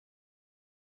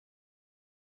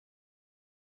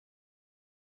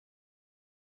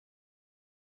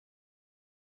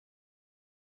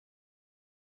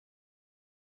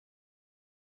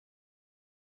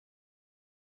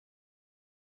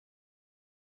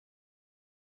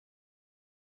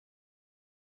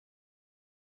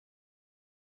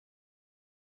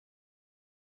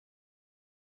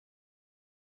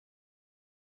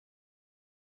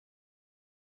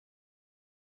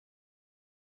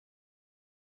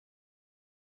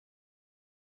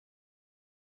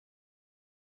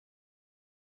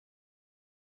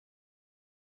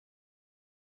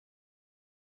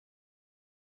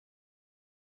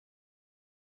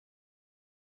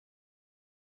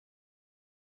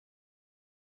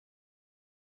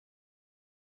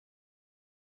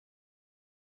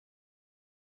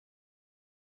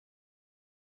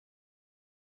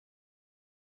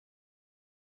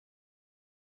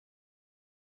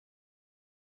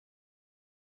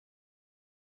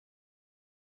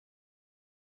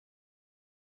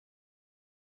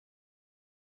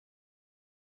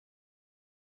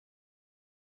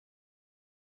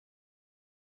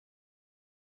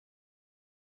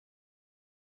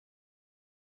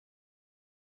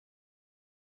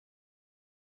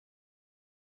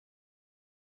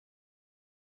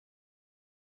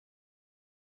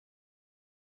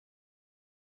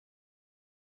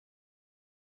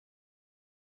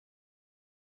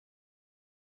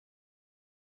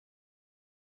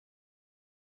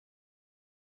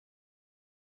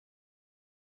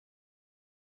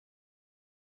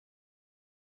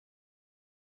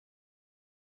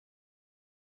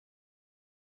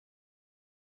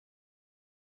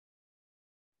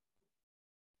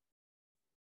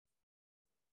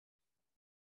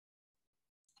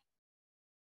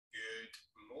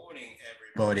morning,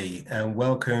 everybody, and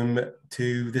welcome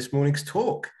to this morning's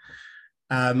talk.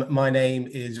 My name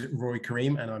is Roy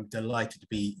Kareem, and I'm delighted to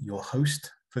be your host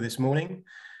for this morning.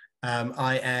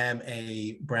 I am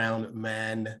a brown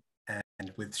man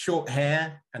and with short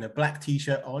hair and a black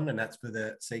t-shirt on, and that's for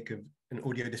the sake of an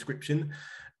audio description.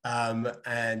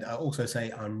 And I also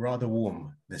say I'm rather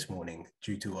warm this morning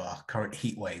due to our current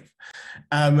heat wave.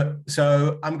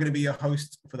 So I'm going to be your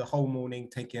host for the whole morning,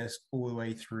 taking us all the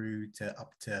way through to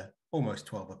up to almost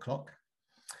 12 o'clock.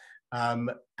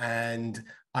 And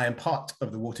I am part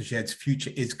of the Watershed's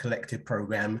Future Is Collective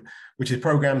program, which is a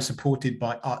program supported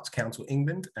by Arts Council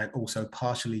England and also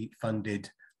partially funded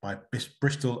by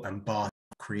Bristol and Bath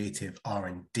Creative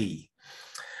R&D.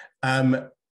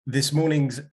 This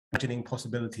morning's Imagining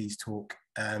Possibilities talk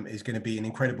is going to be an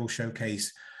incredible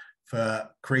showcase for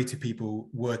creative people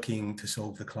working to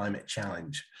solve the climate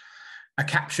challenge. A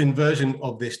captioned version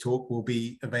of this talk will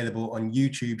be available on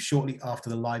YouTube shortly after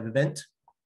the live event.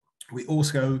 We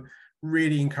also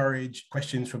really encourage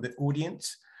questions from the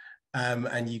audience,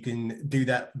 and you can do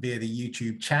that via the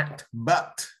YouTube chat,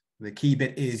 but the key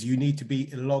bit is you need to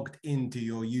be logged into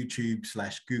your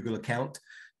YouTube/Google account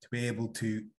to be able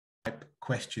to type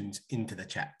questions into the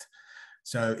chat.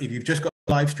 So if you've just got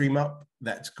a live stream up,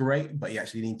 that's great, but you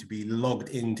actually need to be logged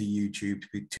into YouTube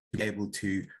to be able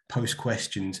to post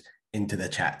questions into the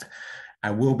chat.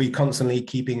 And we'll be constantly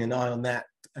keeping an eye on that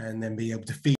and then be able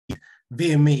to feed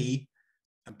via me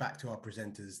and back to our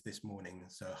presenters this morning.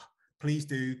 So please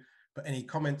do put any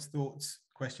comments, thoughts,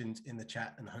 questions in the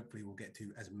chat, and hopefully we'll get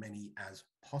to as many as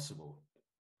possible.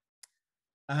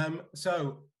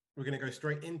 So we're going to go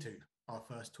straight into our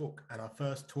first talk, and our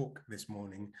first talk this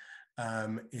morning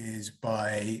is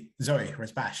by Zoe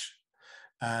Rasbash.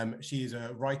 She is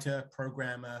a writer,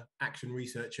 programmer, action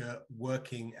researcher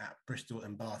working at Bristol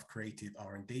and Bath Creative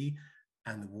R&D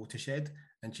and the Watershed,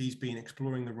 and she's been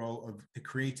exploring the role of the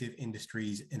creative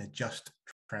industries in a just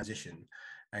transition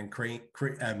and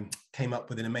came up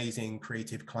with an amazing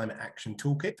creative climate action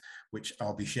toolkit, which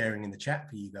I'll be sharing in the chat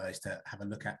for you guys to have a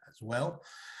look at as well.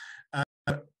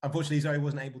 Unfortunately, Zoe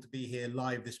wasn't able to be here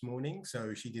live this morning,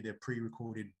 so she did a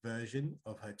pre-recorded version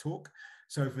of her talk.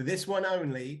 So for this one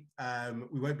only,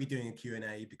 we won't be doing a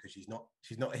Q&A because she's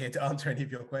not here to answer any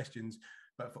of your questions.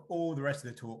 But for all the rest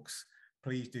of the talks,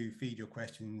 please do feed your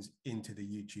questions into the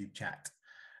YouTube chat.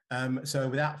 So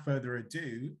without further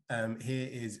ado, here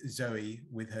is Zoe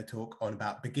with her talk on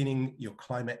about beginning your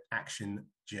climate action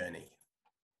journey.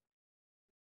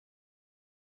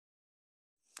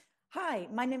 Hi,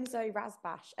 my name is Zoe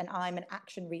Rasbash, and I'm an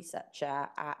action researcher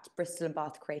at Bristol and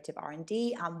Bath Creative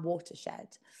R&D and Watershed.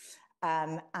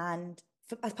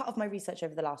 As part of my research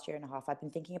over the last year and a half, I've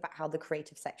been thinking about how the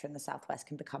creative sector in the Southwest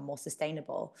can become more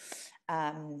sustainable.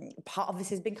 Part of this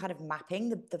has been kind of mapping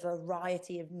the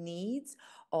variety of needs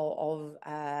of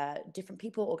different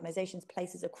people, organizations,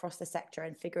 places across the sector,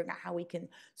 and figuring out how we can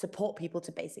support people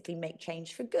to basically make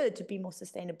change for good, to be more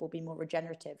sustainable, be more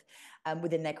regenerative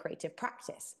within their creative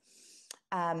practice.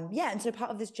 And so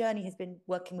part of this journey has been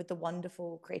working with the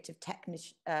wonderful creative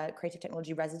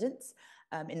technology residents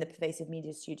in the Pervasive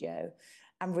Media Studio,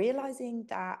 and realizing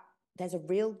that there's a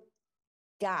real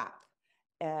gap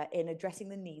in addressing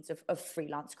the needs of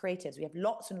freelance creatives. We have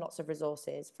lots and lots of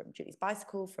resources from Julie's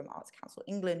Bicycle, from Arts Council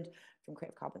England, from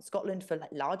Creative Carbon Scotland for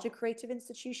like larger creative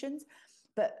institutions.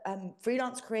 But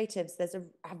freelance creatives, there's a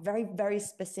very, very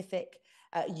specific,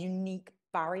 unique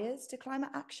barriers to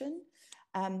climate action.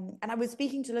 And I was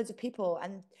speaking to loads of people,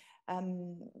 and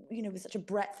with such a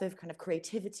breadth of kind of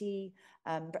creativity,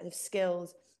 breadth of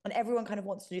skills, and everyone kind of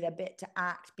wants to do their bit to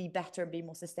act, be better, and be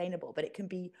more sustainable. But it can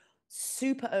be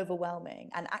super overwhelming.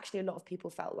 And actually, a lot of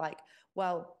people felt like,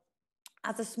 well,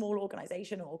 as a small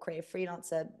organization or creative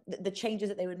freelancer, the changes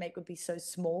that they would make would be so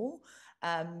small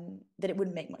that it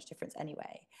wouldn't make much difference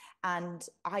anyway. And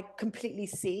I completely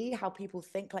see how people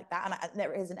think like that. And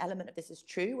there is an element of this is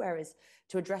true, whereas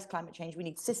to address climate change, we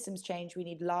need systems change, we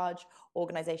need large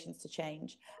organizations to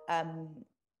change. And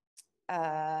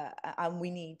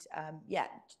we need,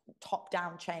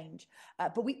 top-down change.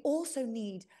 But we also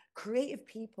need creative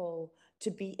people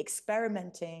to be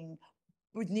experimenting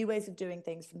with new ways of doing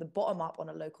things from the bottom up on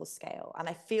a local scale. And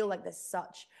I feel like there's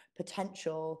such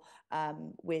potential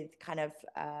with kind of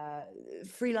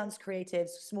freelance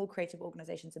creatives, small creative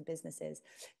organizations and businesses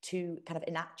to kind of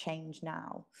enact change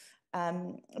now.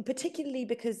 Particularly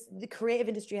because the creative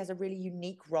industry has a really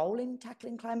unique role in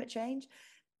tackling climate change.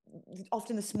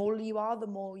 Often the smaller you are, the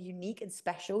more unique and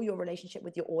special your relationship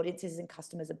with your audiences and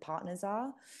customers and partners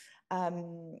are.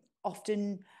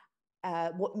 Often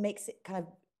what makes it kind of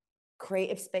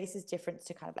creative spaces different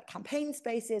to kind of like campaign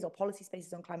spaces or policy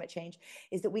spaces on climate change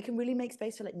is that we can really make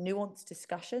space for like nuanced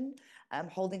discussion,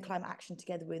 holding climate action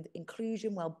together with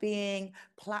inclusion, well-being,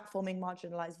 platforming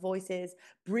marginalized voices,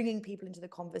 bringing people into the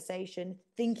conversation,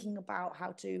 thinking about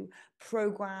how to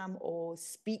program or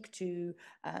speak to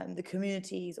the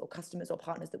communities or customers or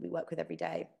partners that we work with every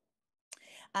day.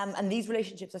 And these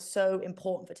relationships are so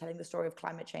important for telling the story of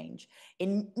climate change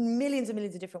in millions and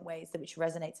millions of different ways, that which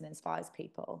resonates and inspires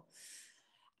people.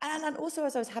 And also,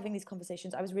 as I was having these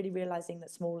conversations, I was really realizing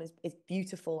that small is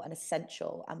beautiful and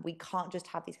essential. And we can't just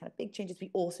have these kind of big changes.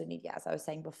 We also need, as I was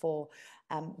saying before,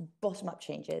 bottom-up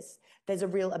changes. There's a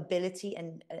real ability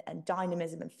and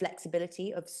dynamism and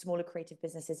flexibility of smaller creative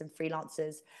businesses and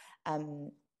freelancers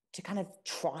to kind of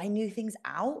try new things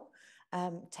out,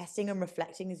 testing and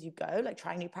reflecting as you go, like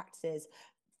trying new practices,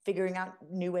 figuring out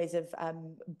new ways of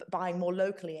buying more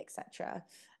locally, etc.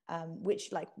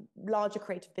 Which like larger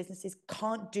creative businesses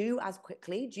can't do as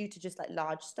quickly due to just like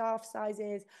large staff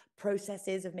sizes,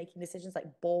 processes of making decisions like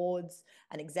boards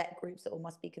and exec groups that all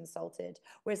must be consulted.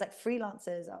 Whereas like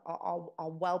freelancers are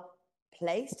well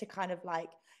placed to kind of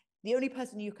like, the only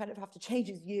person you kind of have to change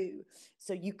is you.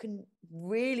 So you can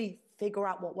really figure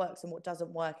out what works and what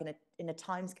doesn't work in a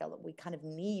timescale that we kind of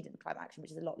need in climate action,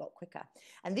 which is a lot quicker.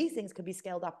 And these things can be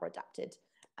scaled up or adapted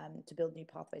to build new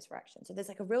pathways for action. So there's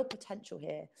like a real potential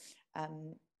here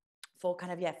for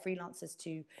kind of, freelancers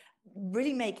to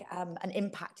really make an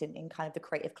impact in kind of the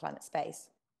creative climate space.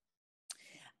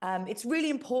 It's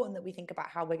really important that we think about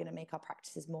how we're going to make our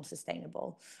practices more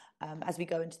sustainable as we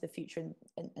go into the future,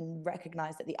 and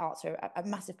recognize that the arts are a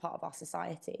massive part of our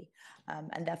society,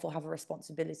 and therefore have a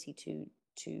responsibility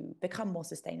to become more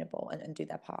sustainable and do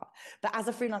their part. But as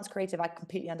a freelance creative, I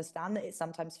completely understand that it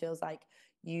sometimes feels like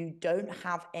you don't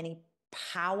have any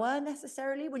power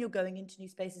necessarily when you're going into new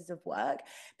spaces of work,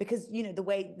 because the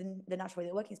natural way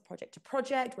they're working is project to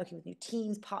project, working with new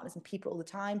teams, partners and people all the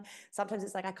time. Sometimes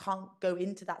it's like I can't go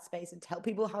into that space and tell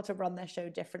people how to run their show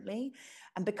differently,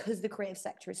 and because the creative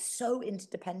sector is so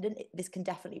interdependent, this can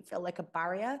definitely feel like a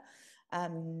barrier,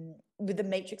 with the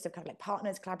matrix of kind of like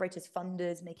partners, collaborators,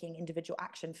 funders making individual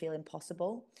action feel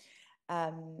impossible.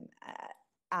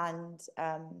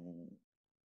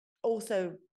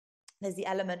 Also there's the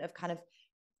element of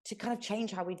to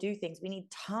change how we do things. We need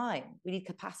time, we need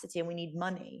capacity, and we need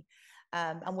money.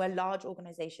 And where large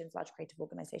organizations, large creative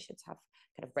organizations have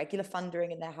kind of regular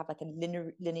funding and they have like a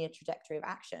linear trajectory of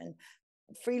action,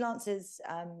 freelancers,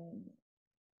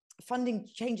 funding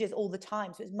changes all the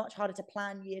time. So it's much harder to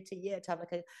plan year to year, to have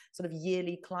like a sort of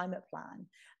yearly climate plan.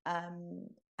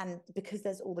 And because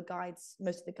there's all the guides,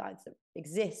 most of the guides that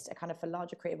exist are kind of for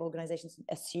larger creative organizations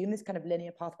assume this kind of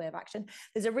linear pathway of action.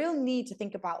 There's a real need to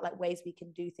think about like ways we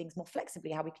can do things more flexibly,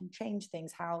 how we can change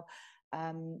things, how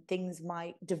things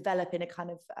might develop in a kind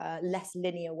of less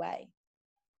linear way.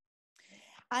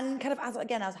 And kind of as I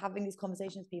was having these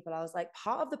conversations with people, I was like,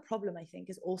 part of the problem I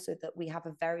think is also that we have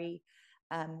a very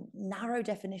narrow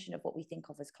definition of what we think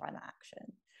of as climate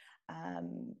action.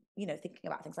 Thinking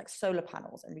about things like solar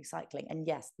panels and recycling. And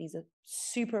yes, these are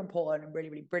super important and really,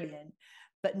 really brilliant,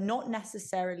 but not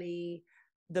necessarily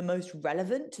the most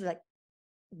relevant to like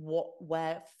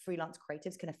where freelance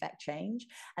creatives can affect change.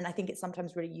 And I think it's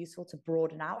sometimes really useful to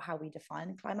broaden out how we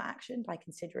define climate action by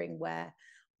considering where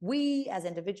we as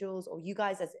individuals, or you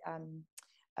guys as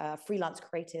freelance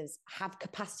creatives, have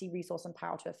capacity, resource and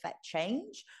power to affect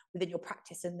change within your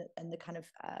practice and the kind of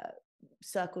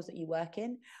circles that you work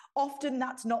in. Often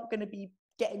that's not going to be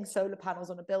getting solar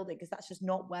panels on a building, because that's just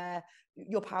not where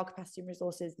your power, capacity and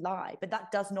resources lie. But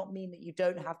that does not mean that you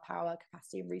don't have power,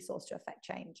 capacity and resource to affect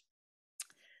change.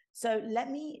 So let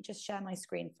me just share my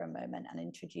screen for a moment and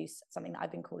introduce something that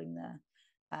I've been calling the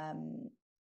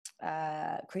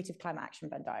creative climate action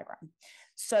Venn diagram.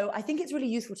 So I think it's really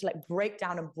useful to like break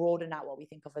down and broaden out what we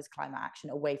think of as climate action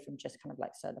away from just kind of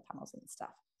like solar panels and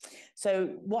stuff.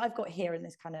 So what I've got here in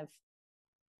this kind of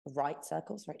right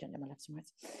circle, sorry, don't know my left and right,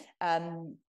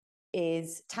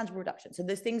 is tangible reduction. So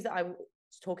those things that I was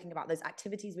talking about, those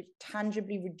activities which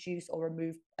tangibly reduce or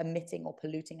remove emitting or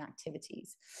polluting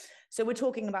activities. So we're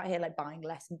talking about here like buying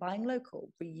less and buying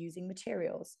local, reusing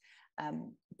materials,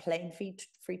 plane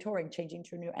free touring, changing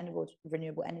to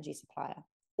renewable energy supplier.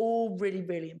 All really,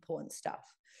 really important stuff.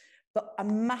 But a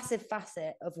massive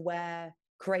facet of where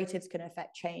creatives can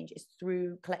affect change is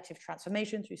through collective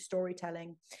transformation, through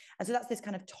storytelling. And so that's this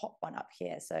kind of top one up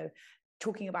here. So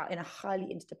talking about in a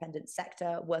highly interdependent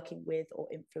sector, working with or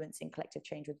influencing collective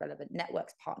change with relevant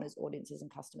networks, partners, audiences,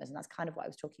 and customers. And that's kind of what I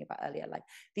was talking about earlier, like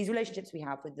these relationships we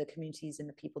have with the communities and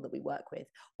the people that we work with.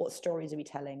 What stories are we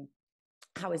telling?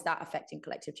 how is that affecting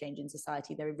collective change in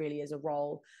society? There really is a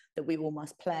role that we all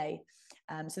must play.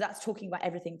 So that's talking about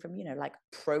everything from, you know, like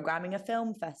programming a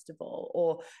film festival,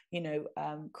 or, you know,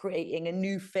 creating a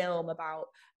new film about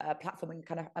platforming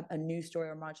kind of a news story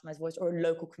or a marginalized voice, or a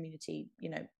local community, you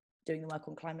know, doing the work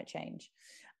on climate change.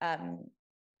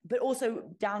 But also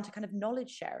down to kind of knowledge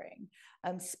sharing,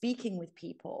 speaking with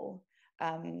people.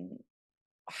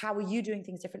 How are you doing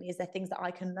things differently? Is there things that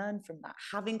I can learn from that?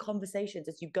 Having conversations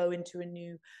as you go into a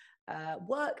new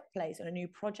workplace or a new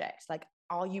project. Like,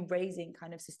 are you raising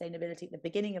kind of sustainability at the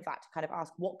beginning of that, to kind of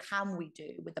ask, what can we do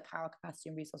with the power, capacity,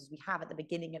 and resources we have at the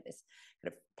beginning of this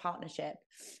kind of partnership,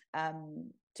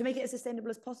 to make it as sustainable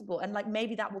as possible? And like,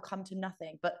 maybe that will come to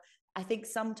nothing, but I think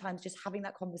sometimes just having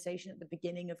that conversation at the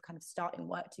beginning of kind of starting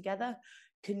work together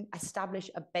can establish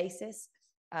a basis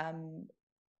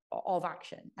of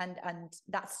action, and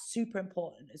that's super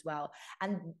important as well.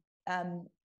 And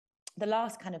the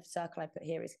last kind of circle I put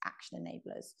here is action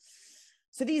enablers.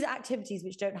 So these are activities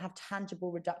which don't have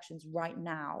tangible reductions right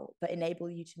now, but enable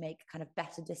you to make kind of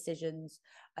better decisions,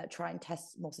 try and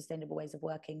test more sustainable ways of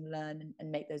working, learn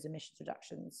and make those emissions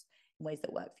reductions in ways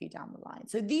that work for you down the line.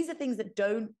 So these are things that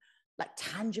don't like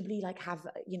tangibly like have,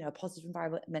 you know, a positive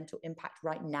environmental impact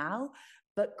right now,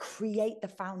 but create the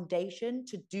foundation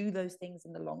to do those things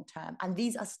in the long term. And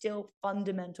these are still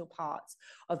fundamental parts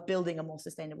of building a more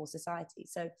sustainable society.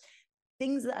 So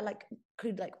things that are like,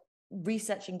 could like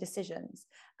researching decisions,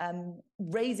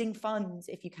 raising funds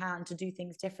if you can to do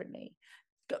things differently,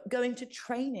 going to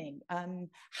training,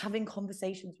 having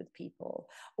conversations with people,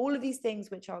 all of these things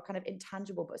which are kind of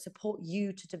intangible but support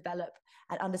you to develop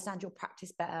and understand your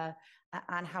practice better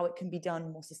and how it can be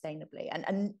done more sustainably.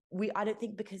 And I don't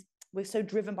think, because we're so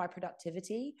driven by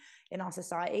productivity in our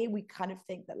society, we kind of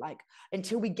think that like,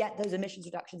 until we get those emissions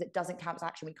reductions, it doesn't count as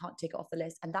action, we can't tick it off the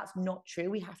list. And that's not true.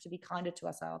 We have to be kinder to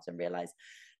ourselves and realize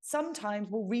sometimes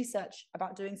we'll research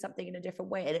about doing something in a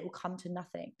different way and it will come to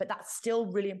nothing, but that's still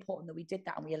really important that we did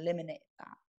that and we eliminated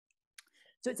that.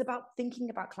 So it's about thinking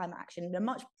about climate action in a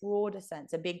much broader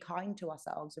sense and being kind to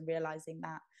ourselves and realizing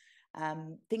that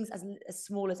things as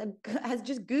small as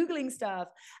just Googling stuff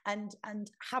and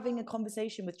having a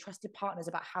conversation with trusted partners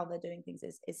about how they're doing things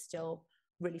is still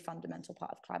really fundamental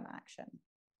part of climate action.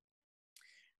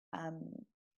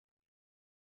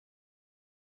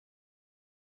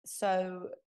 So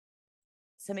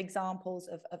some examples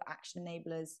of action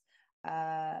enablers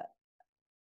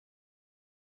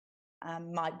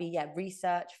might be,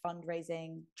 research,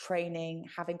 fundraising, training,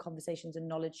 having conversations and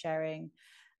knowledge sharing,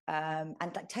 and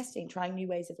like testing, trying new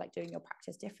ways of like doing your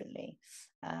practice differently.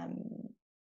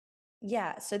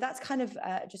 So that's kind of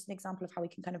just an example of how we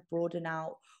can kind of broaden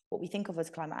out what we think of as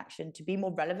climate action to be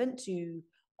more relevant to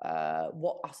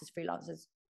what us as freelancers,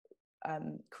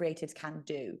 creatives can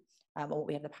do, or what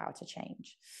we have the power to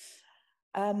change.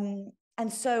 And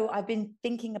so I've been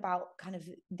thinking about kind of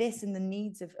this and the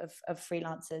needs of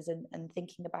freelancers and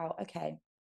thinking about, okay,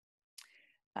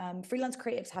 freelance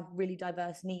creatives have really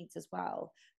diverse needs as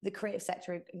well. The creative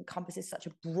sector encompasses such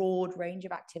a broad range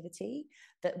of activity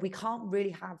that we can't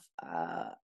really have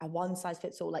a one size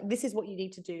fits all, like this is what you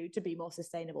need to do to be more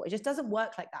sustainable. It just doesn't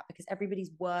work like that, because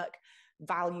everybody's work,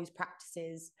 values,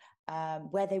 practices,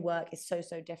 where they work is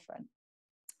so different.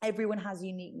 Everyone has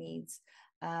unique needs,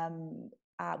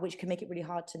 which can make it really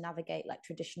hard to navigate like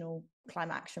traditional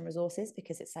climate action resources,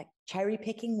 because it's like cherry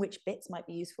picking which bits might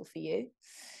be useful for you.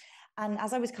 And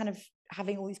as I was kind of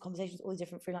having all these conversations with all these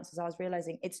different freelancers, I was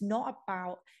realizing it's not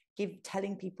about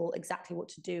telling people exactly what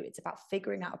to do. It's about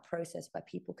figuring out a process where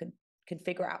people can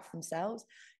figure it out for themselves.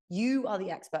 You are the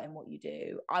expert in what you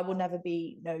do. I will never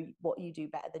know what you do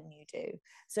better than you do.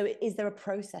 So is there a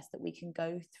process that we can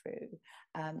go through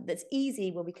that's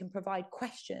easy, where we can provide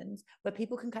questions where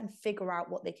people can kind of figure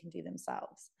out what they can do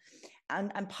themselves?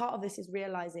 And part of this is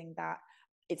realizing that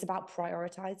it's about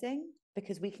prioritizing,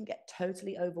 because we can get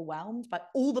totally overwhelmed by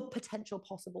all the potential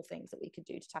possible things that we could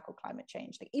do to tackle climate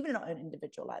change, like even in our own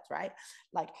individual lives, right?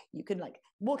 Like you can like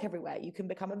walk everywhere, you can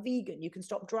become a vegan, you can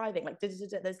stop driving, like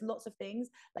there's lots of things,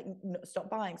 like stop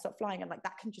buying, stop flying, and like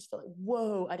that can just feel like,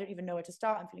 whoa, I don't even know where to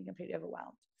start, I'm feeling completely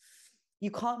overwhelmed.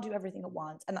 You can't do everything at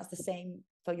once, and that's the same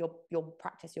for your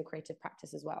practice, your creative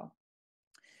practice as well.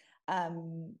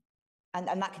 And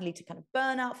that can lead to kind of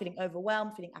burnout, feeling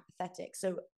overwhelmed, feeling apathetic.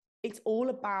 So it's all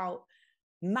about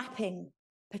mapping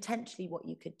potentially what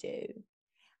you could do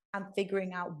and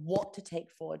figuring out what to take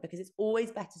forward, because it's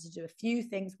always better to do a few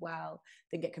things well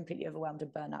than get completely overwhelmed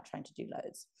and burn out trying to do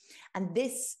loads. And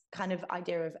this kind of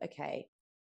idea of, okay,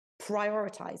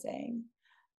 prioritizing,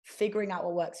 figuring out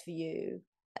what works for you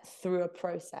through a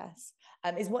process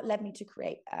is what led me to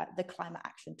create the Climate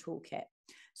Action Toolkit.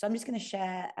 So I'm just going to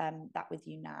share that with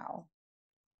you now.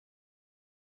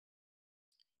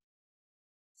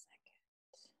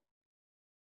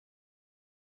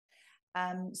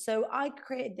 So I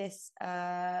created this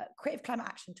creative climate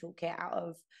action toolkit out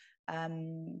of a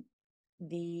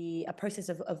process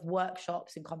of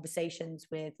workshops and conversations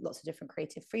with lots of different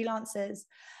creative freelancers.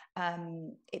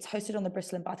 It's hosted on the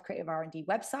Bristol and Bath Creative R&D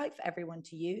website for everyone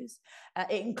to use.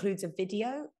 It includes a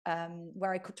video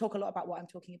where I could talk a lot about what I'm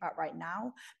talking about right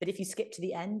now, but if you skip to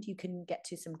the end, you can get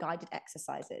to some guided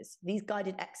exercises. These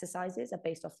guided exercises are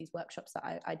based off these workshops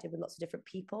that I did with lots of different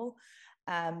people.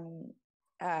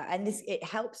 And it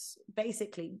helps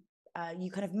basically, you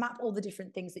kind of map all the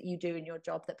different things that you do in your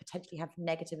job that potentially have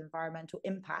negative environmental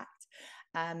impact,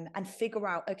 and figure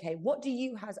out, okay, what do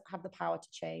you have the power to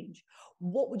change?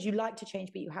 What would you like to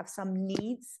change, but you have some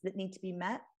needs that need to be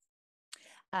met?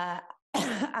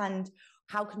 And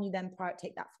how can you then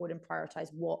take that forward and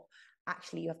prioritize what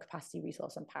actually you have capacity,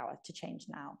 resource, and power to change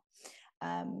now?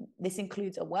 This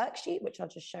includes a worksheet, which I'll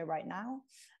just show right now,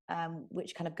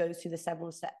 which kind of goes through the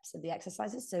several steps of the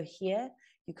exercises. So here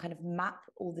you kind of map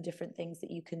all the different things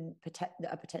that you can protect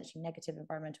that are potentially negative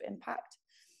environmental impact.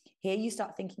 Here you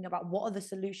start thinking about what are the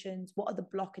solutions, what are the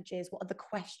blockages, what are the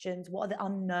questions, what are the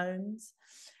unknowns.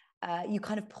 You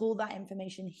kind of pull that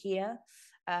information here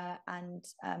and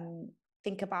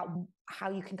think about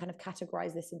how you can kind of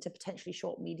categorize this into potentially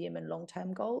short, medium, and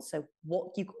long-term goals. So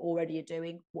what you already are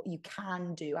doing, what you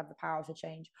can do, have the power to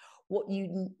change, what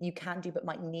you can do but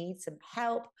might need some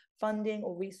help, funding,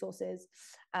 or resources.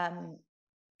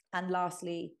 And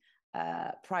lastly,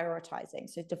 prioritizing.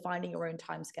 So defining your own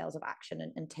timescales of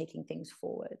action and taking things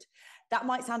forward. That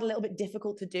might sound a little bit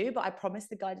difficult to do, but I promise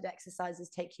the guided exercises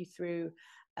take you through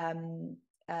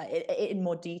in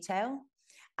more detail.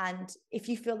 And if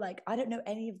you feel like, I don't know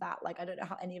any of that, like I don't know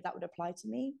how any of that would apply to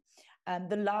me,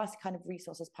 the last kind of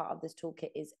resource as part of this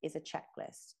toolkit is a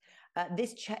checklist.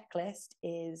 This checklist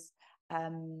is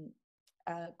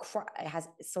it has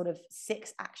sort of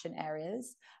 6 action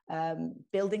areas: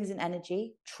 buildings and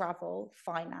energy, travel,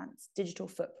 finance, digital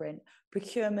footprint,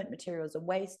 procurement, materials and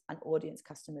waste, and audience,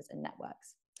 customers, and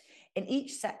networks. In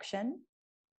each section,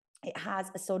 it has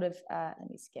a sort of,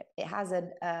 it has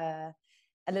a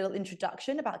little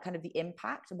introduction about kind of the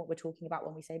impact and what we're talking about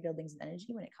when we say buildings and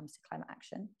energy when it comes to climate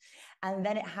action. And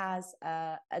then it has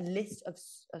a list of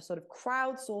sort of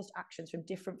crowdsourced actions from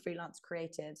different freelance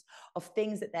creatives of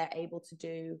things that they're able to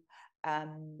do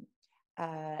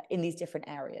in these different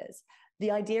areas.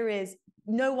 The idea is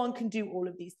no one can do all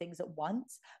of these things at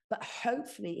once, but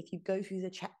hopefully if you go through the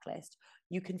checklist,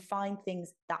 you can find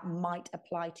things that might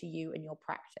apply to you and your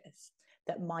practice,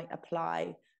 that might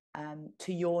apply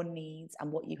to your needs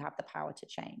and what you have the power to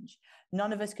change.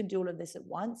 None of us can do all of this at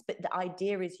once, but the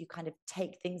idea is you kind of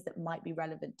take things that might be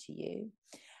relevant to you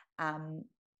and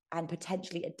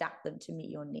potentially adapt them to meet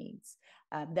your needs.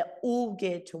 They're all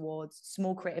geared towards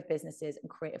small creative businesses and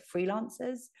creative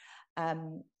freelancers.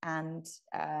 The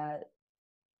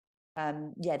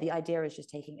idea is just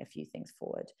taking a few things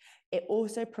forward. It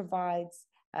also provides,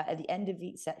 at the end of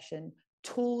each section,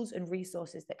 tools and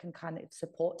resources that can kind of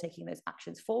support taking those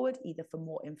actions forward, either for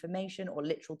more information or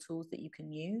literal tools that you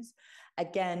can use.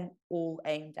 Again, all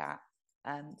aimed at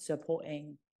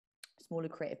supporting smaller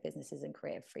creative businesses and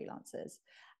creative freelancers.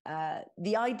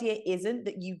 The idea isn't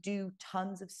that you do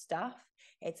tons of stuff.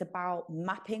 It's about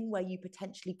mapping where you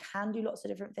potentially can do lots of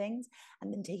different things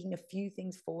and then taking a few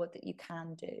things forward that you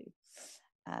can do.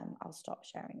 I'll stop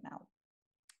sharing now.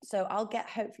 So I'll get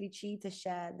hopefully Chi to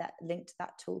share that link to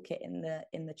that toolkit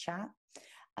in the chat.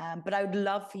 But I would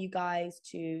love for you guys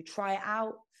to try it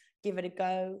out, give it a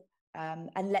go,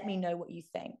 and let me know what you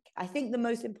think. I think the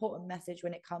most important message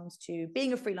when it comes to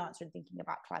being a freelancer and thinking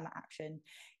about climate action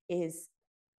is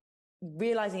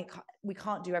realizing we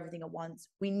can't do everything at once.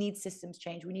 We need systems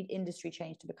change. We need industry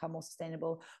change to become more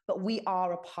sustainable, but we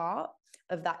are a part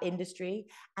of that industry.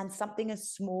 And something as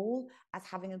small as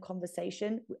having a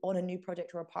conversation on a new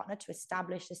project or a partner to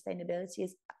establish sustainability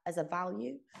as a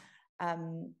value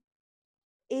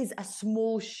is a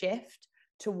small shift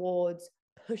towards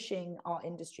pushing our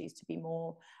industries to be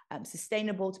more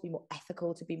sustainable, to be more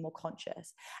ethical, to be more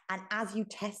conscious. And as you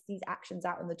test these actions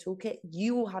out in the toolkit,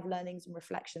 you will have learnings and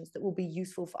reflections that will be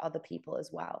useful for other people as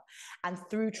well. And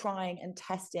through trying and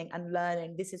testing and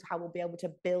learning, this is how we'll be able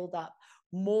to build up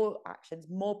more actions,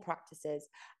 more practices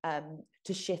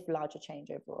to shift larger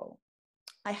change overall.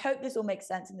 I hope this all makes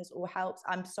sense and this all helps.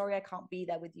 I'm sorry I can't be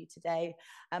there with you today,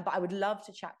 but I would love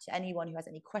to chat to anyone who has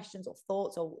any questions or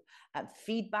thoughts or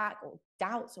feedback or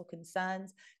doubts or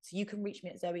concerns. So you can reach me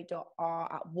at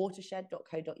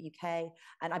zoe.r@watershed.co.uk,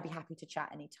 and I'd be happy to chat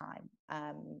anytime.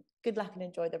 Good luck and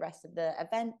enjoy the rest of the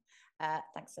event.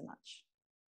 Thanks so much.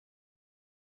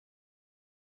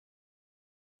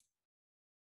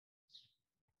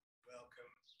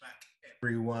 Welcome back,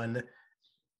 everyone.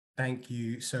 Thank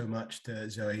you so much to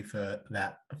Zoe for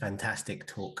that fantastic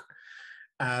talk.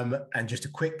 And just a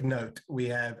quick note, we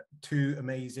have two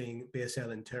amazing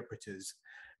BSL interpreters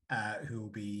who will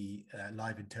be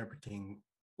live interpreting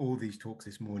all these talks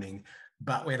this morning,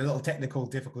 but we had a little technical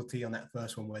difficulty on that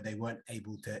first one where they weren't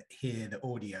able to hear the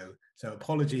audio. So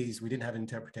apologies, we didn't have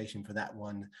interpretation for that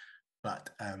one, but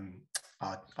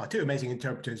our two amazing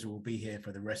interpreters will be here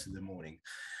for the rest of the morning.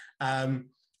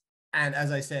 And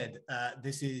as I said,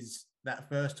 that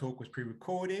first talk was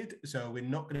pre-recorded, so we're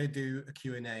not going to do a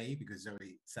Q&A because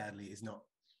Zoe sadly is not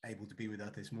able to be with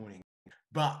us this morning.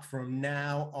 But from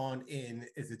now on in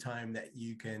is the time that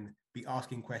you can be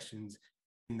asking questions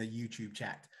in the YouTube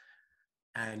chat.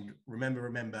 And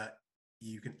remember,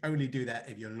 you can only do that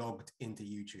if you're logged into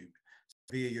YouTube. So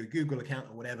via your Google account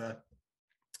or whatever,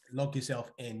 log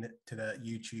yourself in to the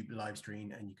YouTube live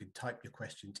stream and you can type your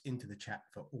questions into the chat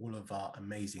for all of our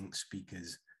amazing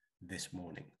speakers this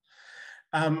morning.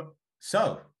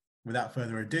 So without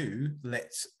further ado,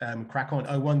 let's crack on.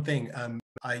 Oh, one thing,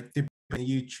 I did put in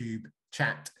the YouTube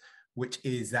chat, which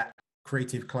is that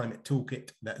creative climate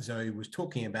toolkit that Zoe was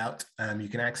talking about. You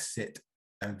can access it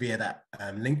via that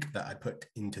link that I put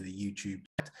into the YouTube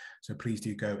chat. So please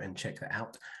do go and check that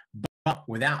out. But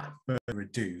without further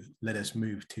ado, let us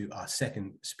move to our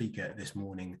second speaker this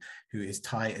morning, who is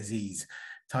Aziz.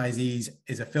 Aziz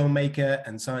is a filmmaker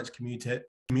and science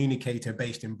communicator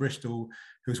based in Bristol,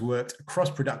 who's worked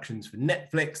across productions for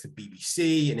Netflix, the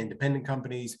BBC, and independent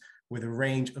companies with a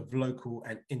range of local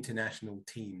and international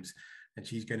teams. And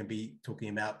she's going to be talking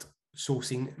about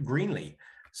sourcing greenly.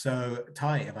 So,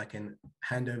 if I can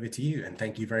hand over to you, and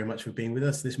thank you very much for being with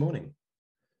us this morning.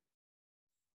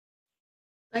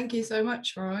 Thank you so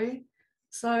much, Roy.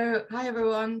 So, hi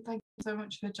everyone, thank you so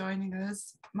much for joining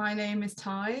us. My name is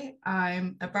Ty,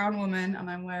 I'm a brown woman and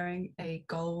I'm wearing a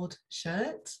gold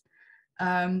shirt.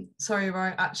 Sorry,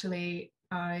 Roy, actually,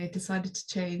 I decided to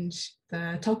change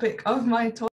the topic of my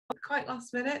talk quite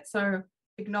last minute, so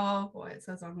ignore what it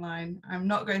says online. I'm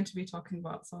not going to be talking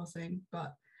about sourcing,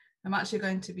 but I'm actually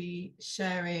going to be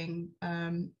sharing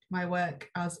my work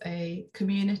as a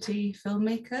community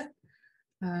filmmaker.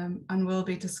 And we'll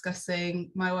be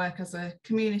discussing my work as a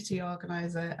community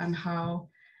organizer and how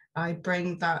I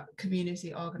bring that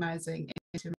community organizing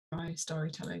into my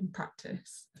storytelling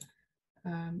practice.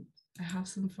 I have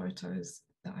some photos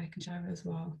that I can share as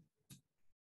well.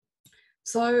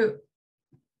 So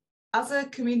as a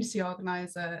community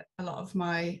organizer, a lot of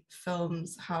my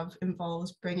films have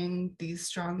involved bringing these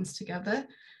strands together.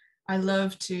 I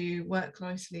love to work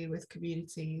closely with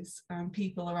communities and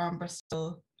people around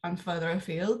Bristol and further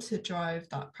afield to drive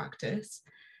that practice.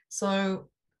 So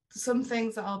some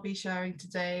things that I'll be sharing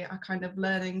today are kind of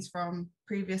learnings from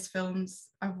previous films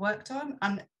I've worked on.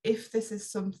 And if this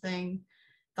is something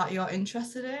that you're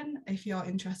interested in, if you're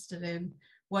interested in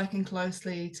working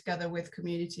closely together with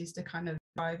communities to kind of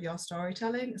drive your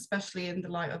storytelling, especially in the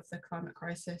light of the climate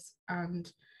crisis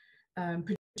and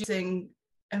producing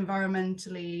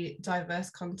environmentally diverse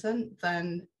content,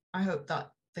 then I hope that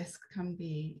this can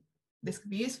be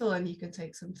useful and you can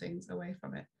take some things away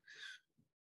from it.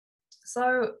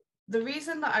 So the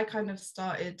reason that I kind of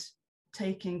started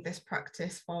taking this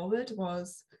practice forward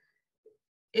was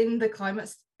in the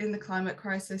climate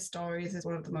crisis, stories is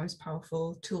one of the most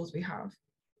powerful tools we have.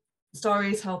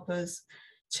 Stories help us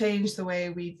change the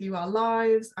way we view our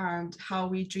lives and how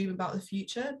we dream about the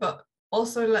future, but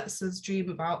also lets us dream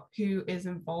about who is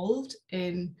involved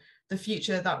in the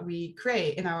future that we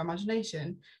create in our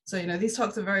imagination. So, you know, these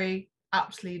talks are very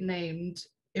aptly named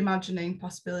Imagining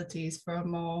Possibilities for a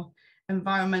More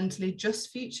Environmentally Just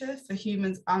Future for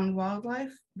Humans and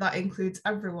Wildlife. That includes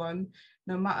everyone,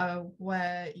 no matter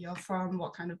where you're from,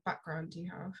 what kind of background you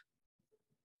have.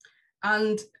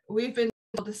 And we've been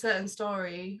told a certain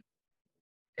story,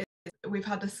 we've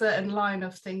had a certain line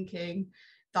of thinking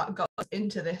that got us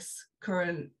into this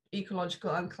current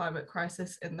ecological and climate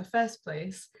crisis in the first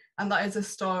place. And that is a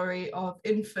story of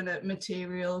infinite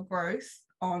material growth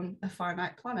on a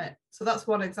finite planet. So that's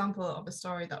one example of a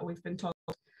story that we've been told.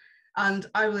 And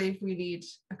I believe we need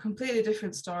a completely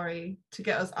different story to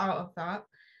get us out of that.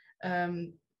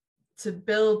 To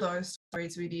build those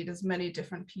stories, we need as many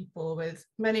different people with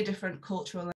many different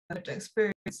cultural and lived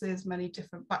experiences, many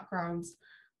different backgrounds,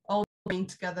 all bringing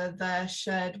together their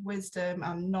shared wisdom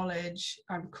and knowledge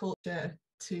and culture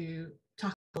to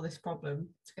tackle this problem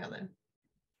together.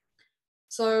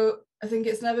 So I think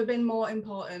it's never been more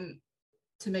important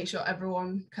to make sure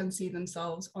everyone can see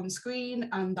themselves on screen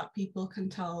and that people can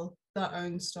tell their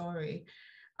own story.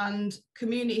 And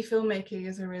community filmmaking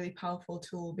is a really powerful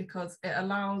tool because it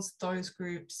allows those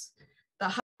groups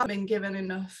that haven't been given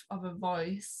enough of a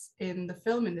voice in the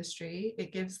film industry,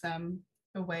 it gives them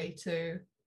a way to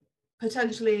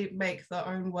potentially make their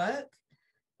own work,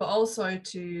 but also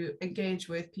to engage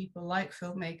with people like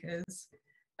filmmakers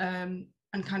and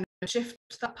kind of shift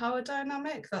that power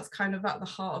dynamic that's kind of at the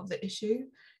heart of the issue,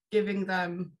 giving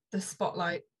them the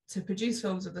spotlight to produce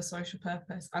films with a social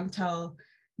purpose and tell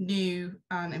new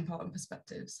and important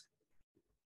perspectives.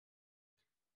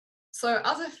 So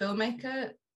as a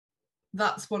filmmaker,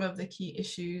 that's one of the key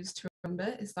issues to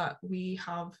remember, is that we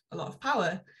have a lot of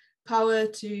power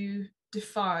to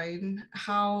define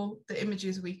how the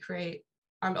images we create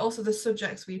and also the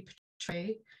subjects we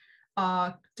portray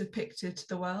are depicted to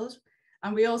the world.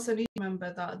 And we also need to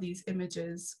remember that these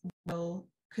images will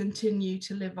continue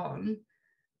to live on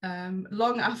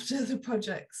long after the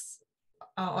projects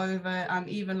are over and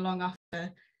even long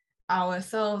after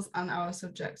ourselves and our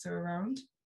subjects are around.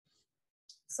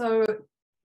 So if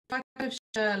I kind of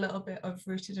share a little bit of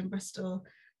Rooted in Bristol,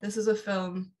 this is a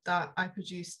film that I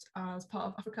produced as part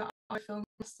of Africa Art Film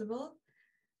Festival,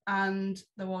 and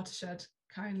the Watershed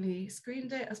kindly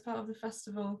screened it as part of the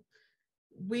festival.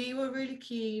 We were really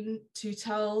keen to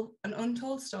tell an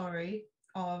untold story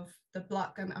of the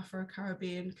Black and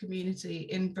Afro-Caribbean community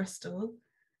in Bristol,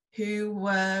 who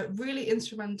were really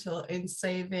instrumental in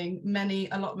saving many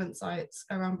allotment sites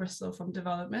around Bristol from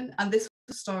development. And this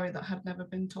was a story that had never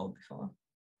been told before.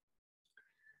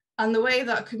 And the way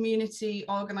that community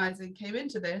organising came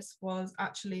into this was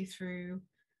actually through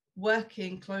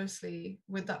working closely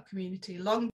with that community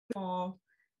long before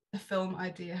the film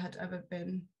idea had ever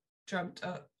been dreamt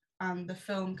up, and the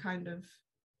film kind of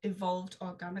evolved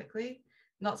organically.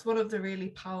 And that's one of the really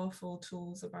powerful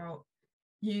tools about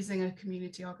using a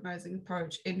community organising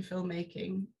approach in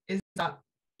filmmaking, is that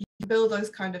you build those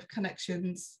kind of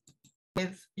connections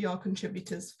with your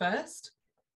contributors first,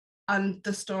 and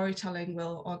the storytelling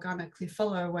will organically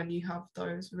follow when you have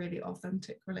those really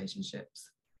authentic relationships.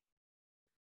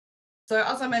 So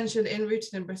as I mentioned, in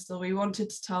Rooted in Bristol, we wanted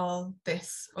to tell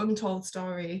this untold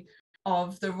story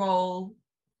of the role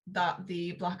that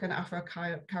the Black and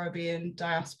Afro-Caribbean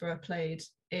diaspora played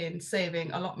in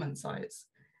saving allotment sites.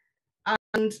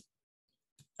 And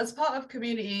as part of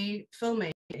community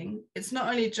filmmaking, it's not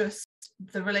only just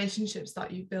the relationships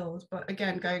that you build, but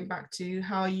again, going back to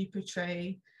how you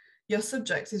portray your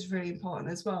subjects is really important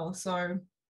as well. So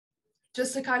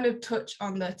just to kind of touch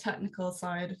on the technical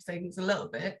side of things a little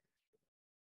bit,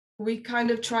 we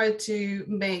kind of tried to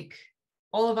make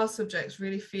all of our subjects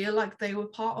really feel like they were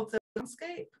part of the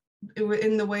landscape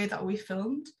in the way that we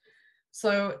filmed.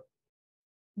 So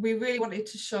we really wanted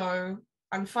to show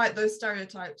and fight those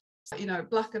stereotypes that, you know,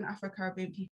 Black and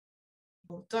Afro-Caribbean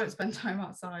people don't spend time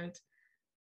outside,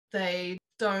 they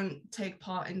don't take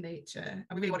part in nature, and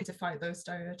we really wanted to fight those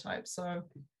stereotypes. So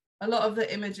a lot of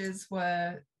the images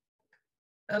were,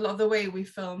 a lot of the way we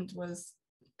filmed was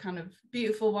kind of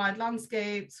beautiful wide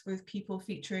landscapes with people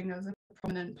featuring as a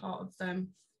prominent part of them.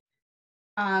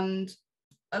 And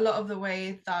a lot of the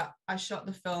way that I shot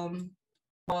the film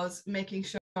was making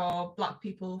sure Black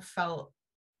people felt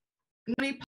not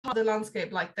only part of the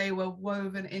landscape, like they were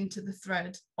woven into the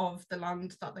thread of the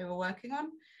land that they were working on,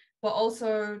 but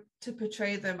also to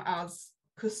portray them as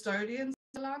custodians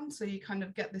of the land. So you kind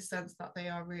of get this sense that they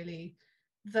are really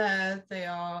there, they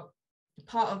are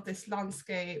part of this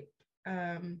landscape.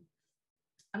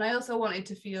 And I also wanted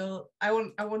to feel, I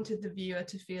wanted the viewer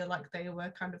to feel like they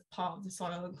were kind of part of the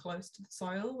soil and close to the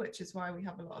soil, which is why we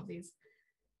have a lot of these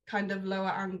kind of lower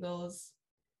angles,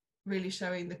 really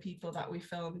showing the people that we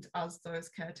filmed as those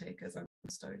caretakers and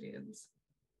custodians.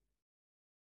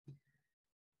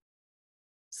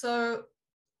 So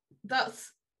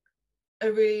that's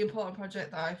a really important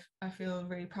project that I feel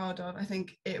really proud of. I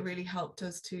think it really helped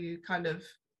us to kind of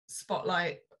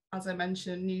spotlight, as I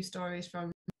mentioned, new stories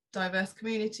from diverse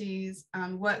communities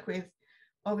and work with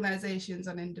organizations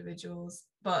and individuals.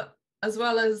 But as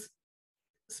well as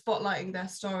spotlighting their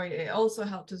story, it also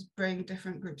helped us bring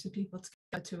different groups of people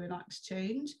together to enact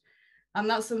change. And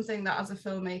that's something that as a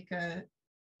filmmaker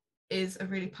is a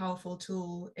really powerful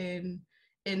tool in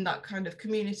that kind of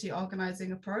community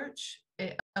organizing approach.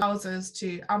 It allows us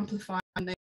to amplify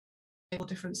and enable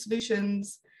different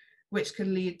solutions, which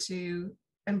can lead to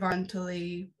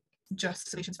environmentally just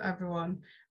solutions for everyone,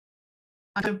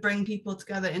 and kind of bring people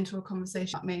together into a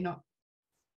conversation that may not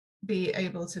be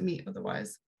able to meet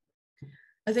otherwise.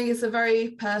 I think it's a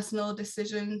very personal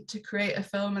decision to create a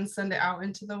film and send it out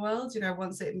into the world. You know,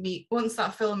 once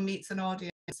that film meets an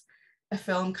audience, a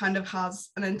film kind of has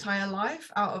an entire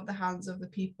life out of the hands of the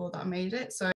people that made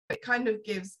it. So it kind of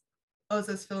gives us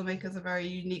as filmmakers a very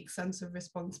unique sense of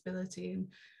responsibility in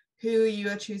who you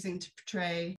are choosing to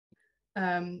portray.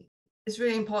 It's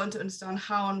really important to understand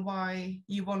how and why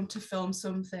you want to film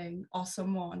something or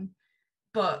someone,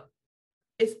 but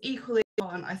it's equally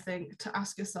important, I think, to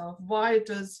ask yourself, why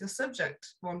does your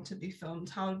subject want to be filmed?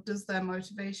 How does their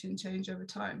motivation change over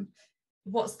time?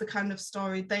 What's the kind of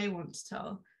story they want to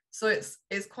tell? So it's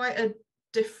quite a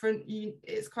different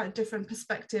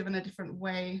perspective and a different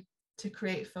way to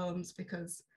create films,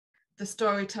 because the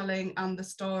storytelling and the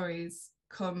stories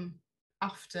come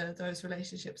after those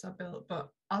relationships are built. But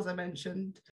as I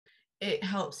mentioned, it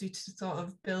helps you to sort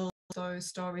of build those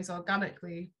stories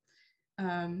organically.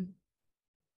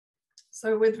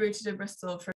 So with Rooted in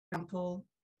Bristol, for example,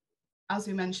 as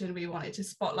we mentioned, we wanted to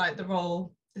spotlight the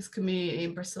role this community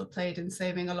in Bristol played in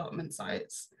saving allotment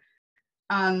sites.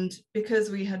 And because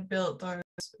we had built those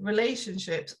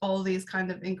relationships, all these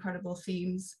kind of incredible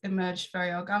themes emerged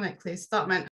very organically. So that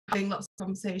meant having lots of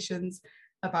conversations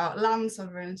about land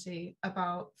sovereignty,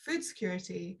 about food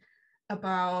security,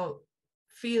 about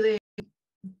feeling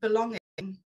belonging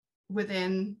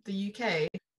within the UK,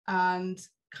 and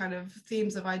kind of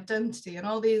themes of identity, and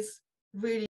all these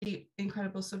really deep,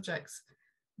 incredible subjects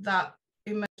that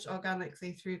emerged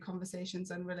organically through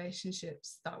conversations and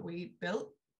relationships that we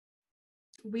built.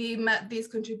 We met these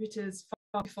contributors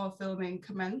far before filming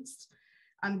commenced,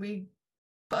 and we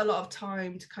put a lot of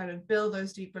time to kind of build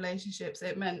those deep relationships.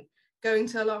 It meant going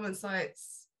to allotment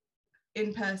sites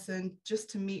in person just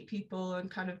to meet people and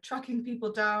kind of tracking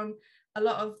people down. A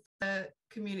lot of the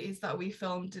communities that we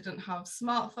filmed didn't have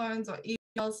smartphones or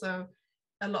email, so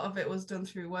a lot of it was done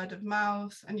through word of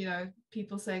mouth, and, you know,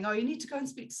 people saying, oh, you need to go and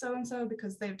speak to so-and-so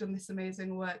because they've done this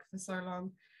amazing work for so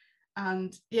long.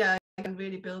 And yeah, and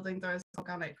really building those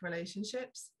organic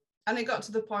relationships. And it got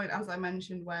to the point, as I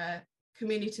mentioned, where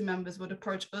community members would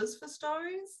approach us for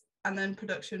stories, and then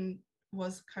production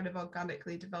was kind of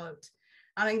organically developed.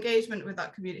 And engagement with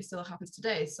that community still happens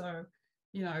today. So,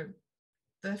 you know,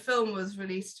 the film was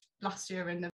released last year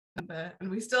in November, and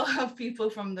we still have people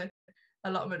from the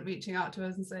allotment reaching out to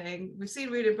us and saying, we've seen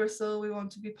Rooted in Bristol, we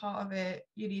want to be part of it,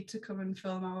 you need to come and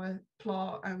film our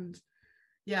plot. And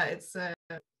yeah, it's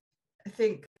I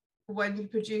think when you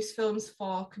produce films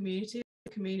for community,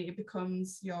 the community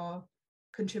becomes your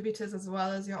contributors as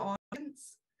well as your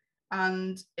audience,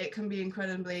 and it can be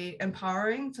incredibly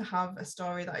empowering to have a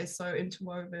story that is so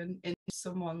interwoven into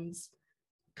someone's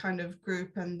kind of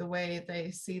group and the way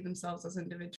they see themselves as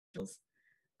individuals,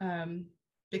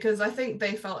 because I think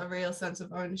they felt a real sense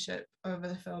of ownership over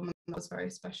the film, and that was very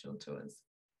special to us.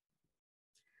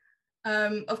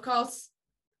 Of course,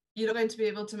 you're not going to be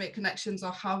able to make connections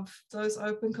or have those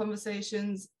open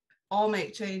conversations or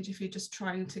make change if you're just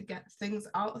trying to get things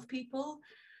out of people.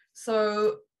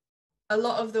 So a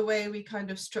lot of the way we kind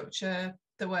of structure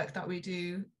the work that we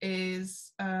do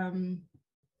is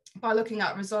by looking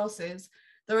at resources.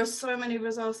 There are so many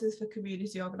resources for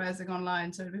community organising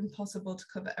online, so it's impossible to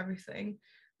cover everything.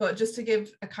 But just to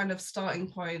give a kind of starting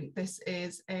point, this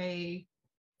is a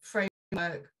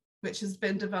framework which has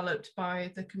been developed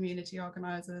by the community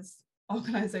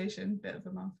organisation, bit of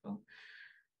a mouthful.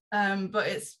 But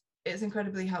it's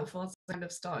incredibly helpful as a kind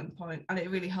of starting point, and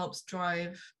it really helps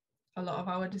drive a lot of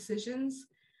our decisions.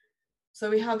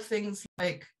 So we have things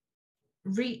like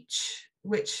reach,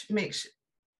 which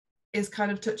is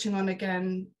kind of touching on,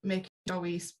 again, making sure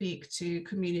we speak to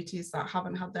communities that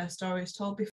haven't had their stories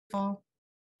told before.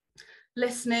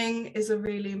 Listening is a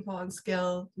really important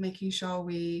skill, making sure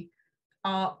we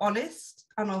are honest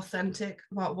and authentic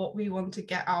about what we want to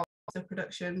get out of the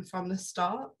production from the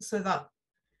start, so that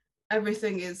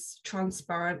everything is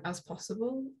transparent as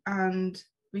possible, and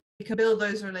we can build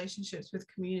those relationships with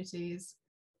communities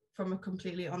from a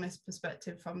completely honest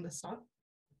perspective from the start.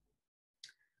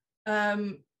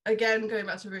 Again, going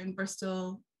back to Rooted in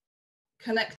Bristol,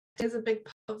 connecting is a big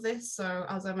part of this. So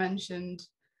as I mentioned,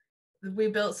 we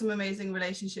built some amazing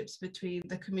relationships between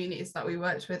the communities that we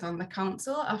worked with on the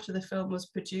council after the film was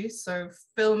produced. So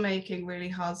filmmaking really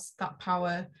has that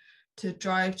power to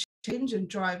drive change and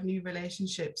drive new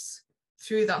relationships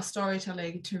through that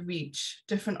storytelling to reach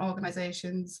different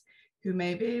organisations who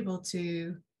may be able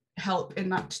to help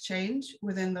enact change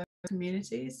within those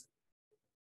communities.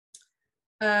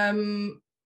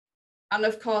 And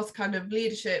of course, kind of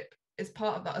leadership is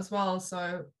part of that as well.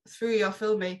 So through your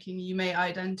filmmaking, you may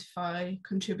identify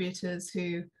contributors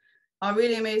who are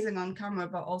really amazing on camera,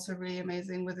 but also really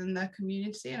amazing within their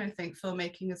community. And I think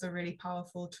filmmaking is a really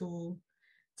powerful tool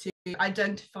to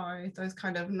identify those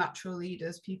kind of natural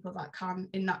leaders, people that can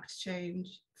enact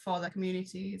change for their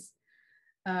communities,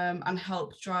 and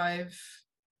help drive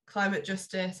climate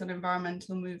justice and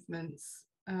environmental movements,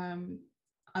 and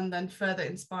then further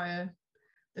inspire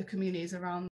the communities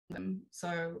around them.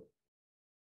 So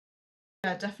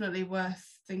yeah, definitely worth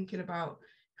thinking about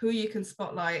who you can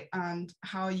spotlight and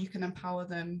how you can empower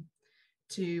them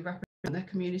to represent their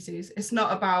communities. It's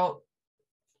not about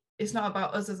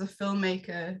us as a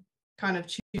filmmaker kind of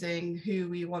choosing who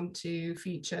we want to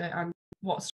feature and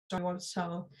what story we want to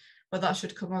tell, but that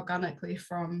should come organically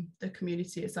from the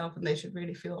community itself, and they should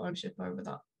really feel ownership over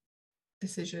that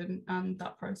decision and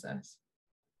that process.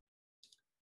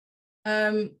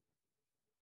 So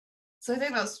I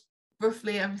think that's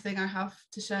roughly everything I have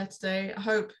to share today. I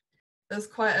hope there's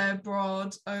quite a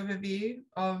broad overview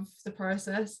of the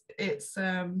process. It's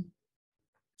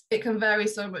it can vary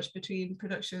so much between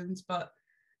productions, but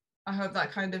I hope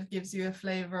that kind of gives you a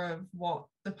flavour of what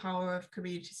the power of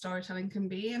community storytelling can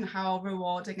be and how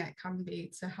rewarding it can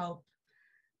be to help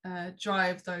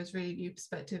drive those really new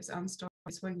perspectives and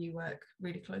stories when you work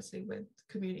really closely with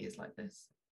communities like this.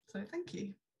 So thank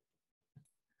you.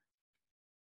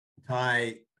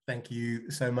 Hi, thank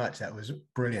you so much. That was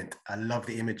brilliant. I love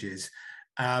the images.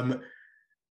 I've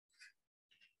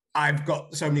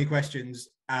got so many questions,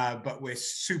 but we're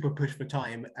super pushed for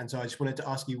time. And so I just wanted to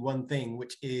ask you one thing,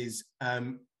 which is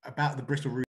about the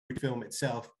Bristol Root film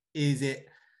itself.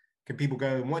 Can people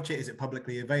go and watch it? Is it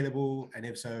publicly available? And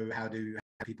if so, how do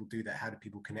people do that? How do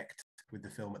people connect with the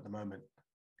film at the moment?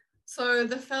 So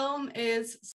the film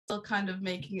is still kind of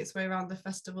making its way around the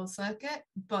festival circuit,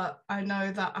 but I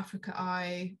know that Africa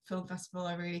Eye Film Festival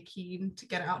are really keen to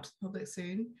get it out to the public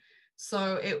soon.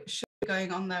 So it should be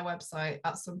going on their website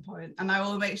at some point, and I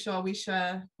will make sure we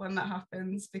share when that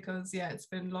happens, because yeah, it's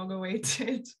been long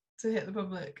awaited to hit the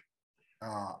public.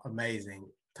 Ah, amazing.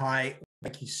 Ty,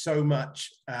 thank you so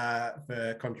much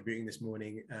for contributing this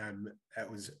morning. That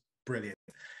was brilliant.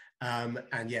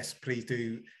 And yes, please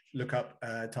do look up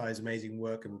Ty's amazing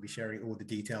work, and we'll be sharing all the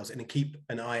details, and keep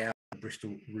an eye out for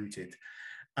Bristol Rooted.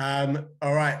 All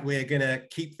right, we're gonna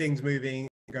keep things moving,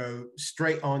 go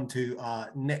straight on to our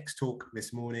next talk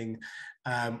this morning,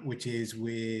 which is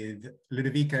with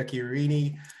Ludovica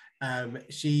Chiarini.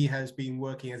 She has been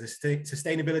working as a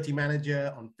sustainability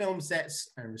manager on film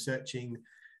sets and researching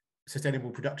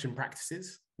sustainable production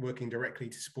practices, working directly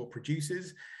to support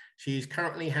producers. She is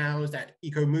currently housed at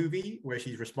EcoMovie, where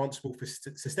she's responsible for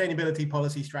sustainability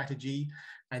policy strategy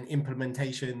and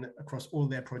implementation across all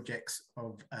their projects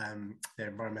of their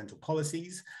environmental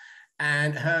policies.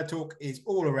 And her talk is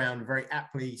all around, very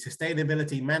aptly,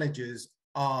 sustainability managers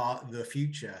are the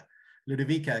future.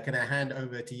 Ludovica, can I hand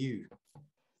over to you?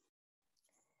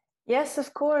 Yes,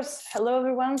 of course. Hello,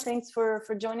 everyone. Thanks for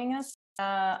joining us.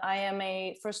 I am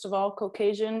first of all,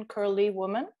 Caucasian curly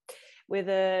woman with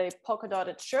a polka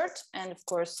dotted shirt and of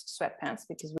course sweatpants,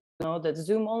 because we know that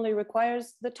Zoom only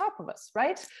requires the top of us,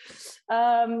 right?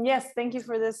 Yes, thank you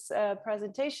for this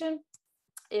presentation.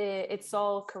 It's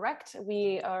all correct.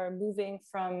 We are moving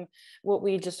from what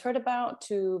we just heard about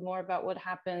to more about what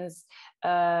happens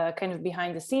kind of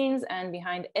behind the scenes and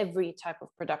behind every type of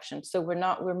production. So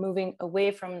we're moving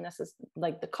away from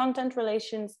like the content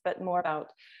relations, but more about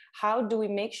how do we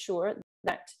make sure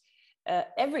that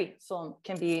every film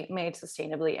can be made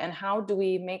sustainably, and how do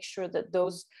we make sure that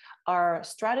those are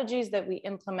strategies that we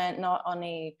implement not on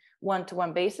a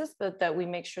one-to-one basis, but that we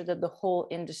make sure that the whole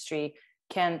industry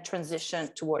can transition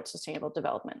towards sustainable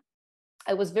development.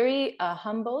 I was very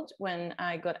humbled when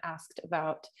I got asked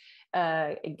about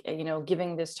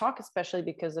giving this talk, especially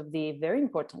because of the very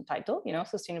important title,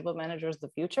 Sustainable Managers, the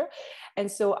Future. And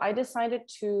so I decided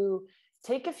to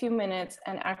take a few minutes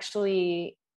and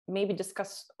actually maybe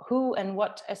discuss who and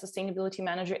what a sustainability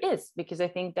manager is, because I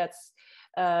think that's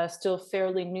still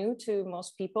fairly new to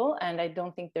most people, and I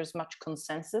don't think there's much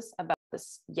consensus about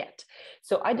this yet.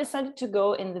 So I decided to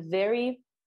go in the very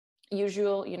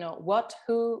usual, what,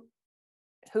 who,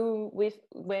 with,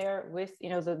 where, with,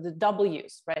 the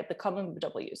W's, right? The common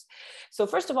W's. So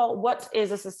first of all, what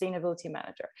is a sustainability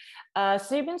manager?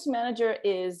 Sustainability manager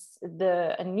is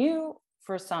a new,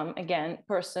 for some, again,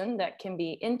 person that can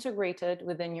be integrated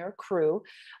within your crew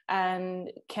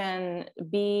and can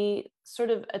be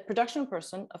sort of a production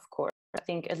person, of course. I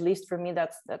think, at least for me,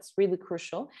 that's really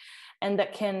crucial, and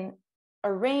that can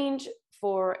arrange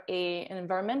for an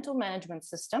environmental management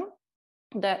system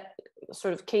that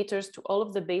sort of caters to all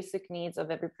of the basic needs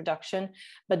of every production,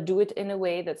 but do it in a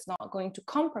way that's not going to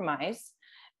compromise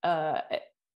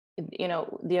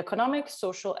the economic,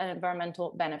 social, and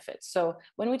environmental benefits. So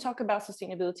when we talk about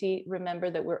sustainability,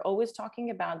 remember that we're always talking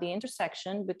about the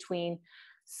intersection between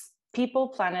people,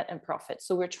 planet, and profit.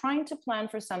 So we're trying to plan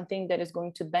for something that is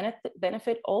going to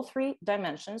benefit all three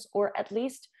dimensions, or at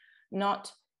least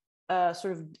not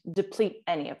sort of deplete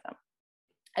any of them.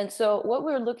 And so what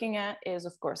we're looking at is,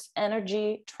 of course,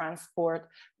 energy, transport,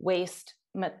 waste,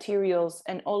 materials,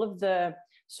 and all of the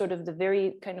sort of the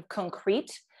very kind of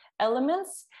concrete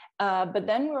elements. But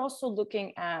then we're also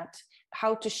looking at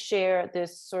how to share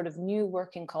this sort of new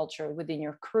working culture within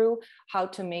your crew, how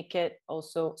to make it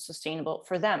also sustainable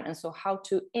for them. And so how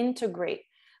to integrate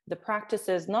the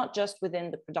practices, not just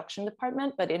within the production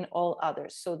department, but in all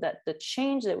others, so that the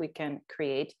change that we can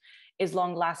create is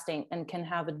long lasting and can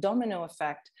have a domino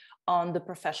effect on the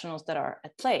professionals that are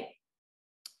at play.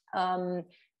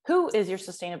 Who is your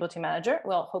sustainability manager?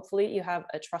 Well, hopefully you have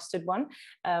a trusted one.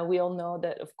 We all know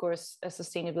that, of course,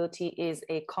 sustainability is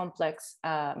a complex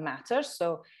matter.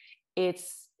 So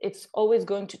it's always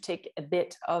going to take a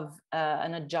bit of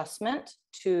an adjustment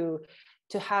to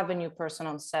have a new person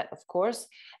on set, of course,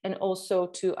 and also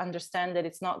to understand that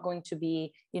it's not going to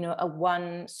be, a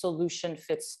one solution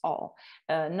fits all.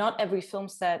 Not every film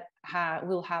set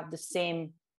will have the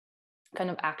same kind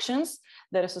of actions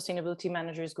that a sustainability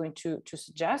manager is going to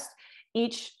suggest.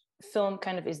 Each film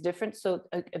kind of is different, so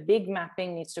a big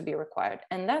mapping needs to be required.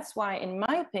 And that's why, in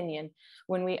my opinion,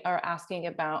 when we are asking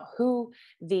about who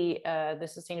the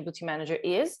sustainability manager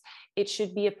is, it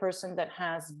should be a person that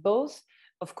has both,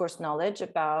 of course, knowledge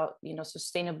about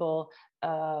sustainable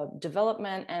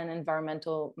development and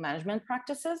environmental management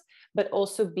practices, but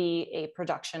also be a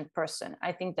production person.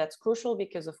 I think that's crucial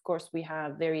because, of course, we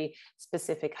have very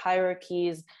specific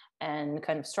hierarchies and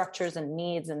kind of structures and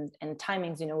needs and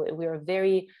timings. We are a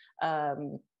very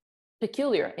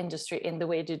peculiar industry in the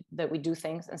way that we do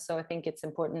things, and so I think it's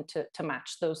important to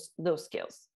match those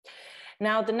skills.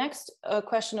 Now, the next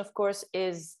question, of course,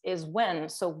 is when.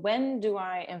 So when do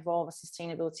I involve a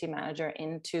sustainability manager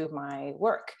into my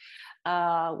work?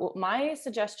 Well, my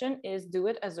suggestion is do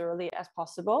it as early as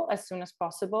possible, as soon as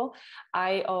possible.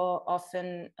 I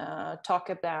often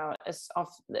talk about as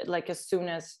soon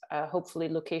as hopefully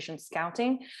location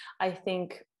scouting. I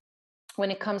think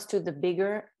when it comes to the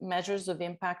bigger measures of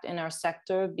impact in our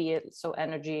sector, be it so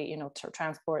energy,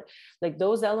 transport, like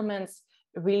those elements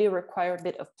really require a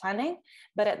bit of planning.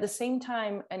 But at the same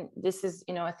time, and this is,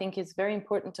 I think it's very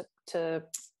important to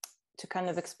kind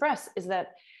of express, is that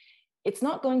it's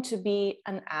not going to be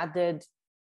an added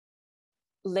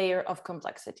layer of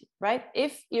complexity, right?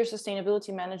 If your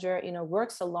sustainability manager,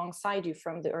 works alongside you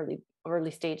from the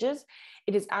early stages,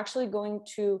 it is actually going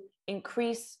to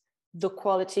increase the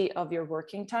quality of your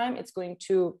working time. It's going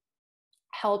to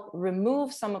help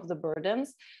remove some of the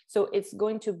burdens. So it's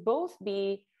going to both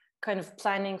be kind of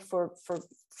planning for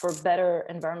better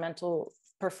environmental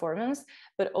performance,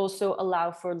 but also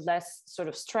allow for less sort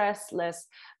of stress, less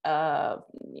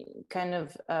kind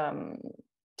of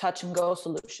touch and go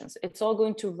solutions. It's all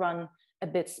going to run a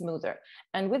bit smoother.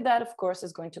 And with that, of course,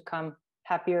 is going to come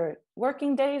happier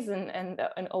working days and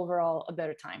overall a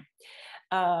better time.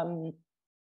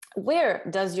 Where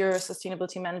does your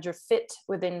sustainability manager fit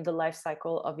within the life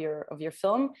cycle of your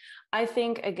film? I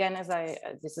think, again,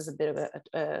 this is a bit of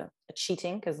a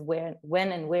cheating, because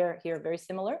when and where here are very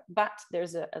similar, but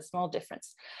there's a small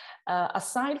difference.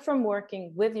 Aside from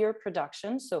working with your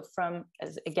production, so from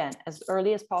as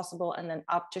early as possible and then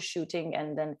up to shooting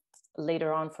and then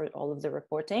later on for all of the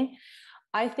reporting,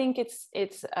 I think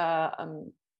it's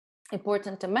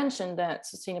important to mention that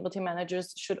sustainability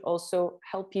managers should also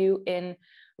help you in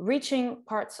reaching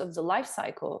parts of the life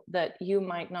cycle that you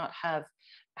might not have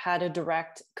had a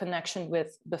direct connection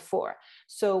with before.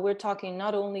 So we're talking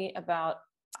not only about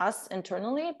us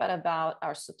internally, but about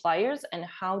our suppliers, and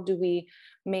how do we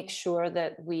make sure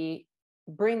that we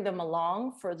bring them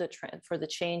along for the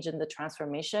change and the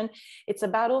transformation. It's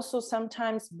about also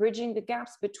sometimes bridging the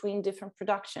gaps between different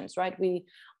productions, right? We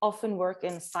often work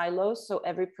in silos, so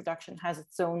every production has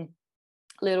its own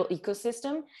little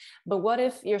ecosystem. But what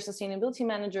if your sustainability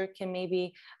manager can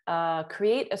maybe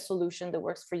create a solution that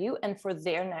works for you and for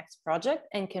their next project,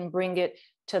 and can bring it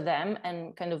to them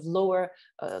and kind of lower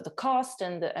the cost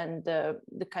and the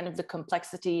kind of the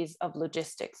complexities of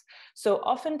logistics. So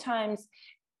oftentimes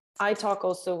I talk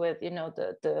also with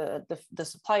the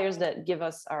suppliers that give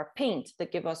us our paint,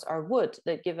 that give us our wood,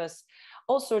 that give us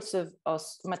all sorts of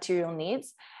material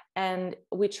needs, and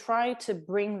we try to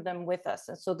bring them with us.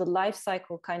 And so the life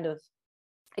cycle kind of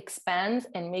expands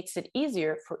and makes it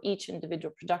easier for each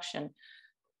individual production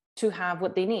to have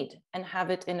what they need and have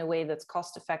it in a way that's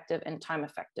cost effective and time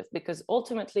effective, because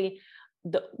ultimately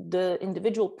the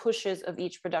individual pushes of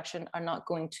each production are not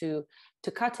going to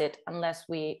cut it unless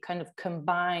we kind of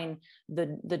combine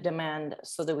the demand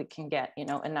so that we can get, you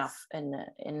know, enough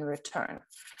in return.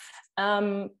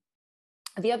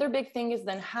 The other big thing is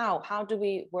then how do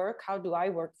we work? How do I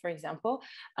work, for example?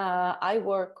 I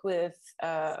work with,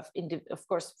 of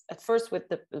course, at first with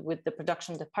the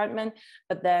production department,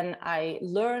 but then I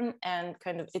learn and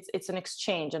kind of, it's an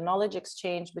exchange, a knowledge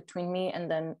exchange between me and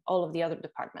then all of the other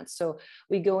departments. So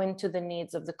we go into the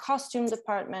needs of the costume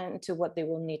department, into what they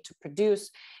will need to produce,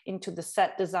 into the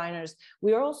set designers.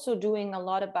 We are also doing a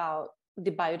lot about the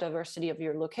biodiversity of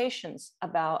your locations,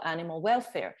 about animal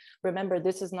welfare. Remember,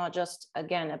 this is not just,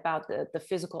 again, about the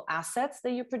physical assets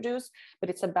that you produce, but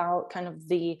it's about kind of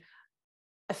the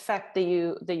effect that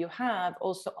you have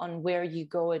also on where you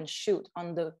go and shoot,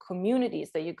 on the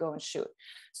communities that you go and shoot.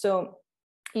 So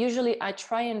usually I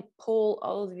try and pull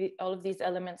all of these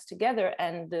elements together.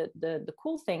 And the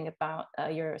cool thing about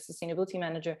your sustainability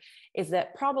manager is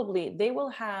that probably they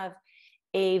will have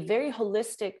a very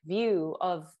holistic view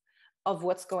of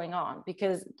what's going on,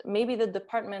 because maybe the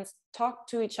departments talk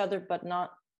to each other, but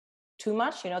not too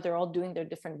much, you know, they're all doing their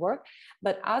different work,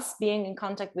 but us being in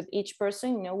contact with each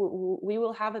person, you know, we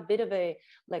will have a bit of a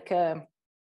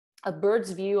bird's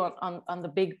view on the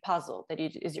big puzzle that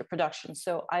is your production.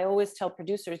 So I always tell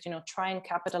producers, you know, try and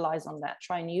capitalize on that,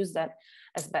 try and use that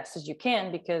as best as you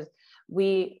can, because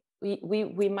we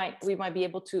might be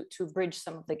able to bridge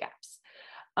some of the gaps.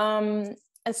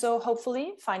 And so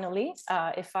hopefully, finally,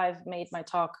 if I've made my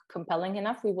talk compelling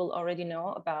enough, we will already know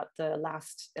about the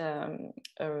last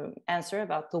answer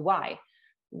about the why.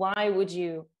 Why would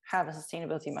you have a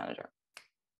sustainability manager?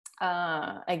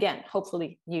 Again,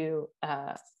 hopefully you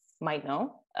might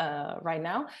know right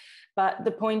now, but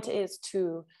the point is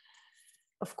to,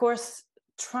 of course,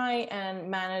 try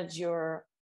and manage your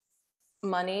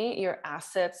money, your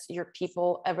assets, your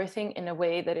people, everything in a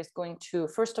way that is going to,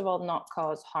 first of all, not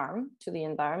cause harm to the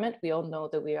environment. We all know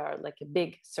that we are like a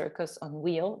big circus on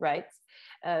wheels.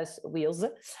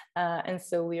 And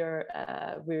so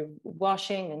we're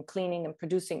washing and cleaning and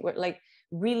producing. We're like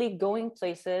really going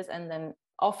places and then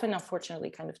often,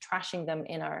 unfortunately, kind of trashing them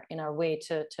in our way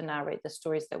to narrate the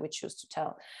stories that we choose to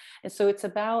tell. And so it's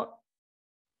about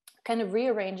kind of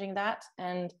rearranging that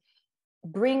and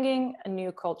bringing a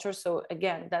new culture. So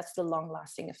again, that's the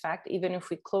long-lasting effect. Even if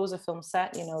we close a film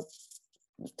set, you know,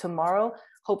 tomorrow,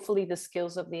 hopefully the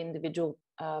skills of the individual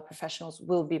professionals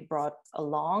will be brought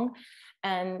along.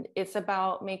 And it's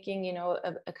about making, you know,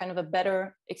 a kind of a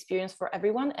better experience for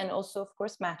everyone. And also, of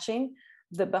course, matching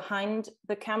the behind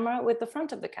the camera with the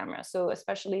front of the camera. So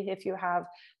especially if you have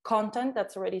content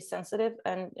that's already sensitive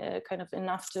and kind of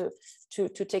enough to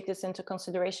take this into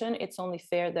consideration, it's only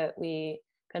fair that we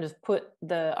kind of put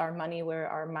our money where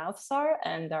our mouths are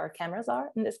and our cameras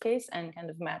are in this case, and kind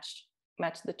of match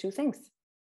the two things.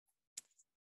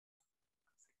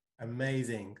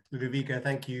 Amazing. Ludovica,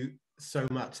 thank you so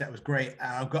much. That was great.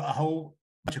 I've got a whole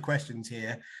bunch of questions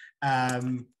here,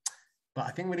 but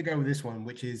I think I'm going to go with this one,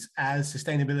 which is, as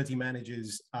sustainability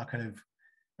managers are kind of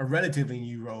a relatively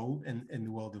new role in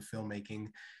the world of filmmaking,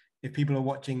 if people are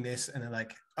watching this and they're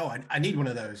like, oh, I need one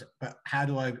of those, but how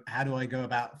do I go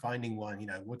about finding one? You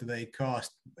know, what do they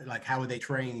cost? Like, how are they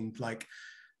trained? Like,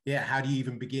 yeah, how do you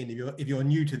even begin? If you're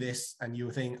new to this and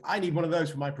you're thinking, I need one of those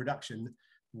for my production,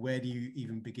 where do you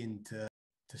even begin to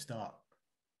start?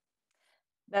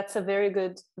 That's a very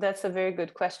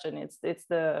good question. It's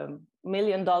the $1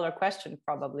 million question,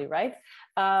 probably, right?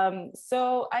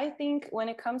 So I think when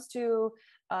it comes to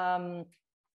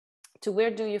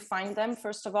where do you find them,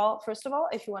 first of all,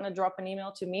 if you want to drop an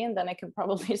email to me, and then I can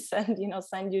probably send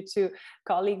you to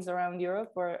colleagues around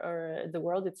Europe or the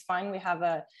world, it's fine. We have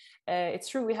it's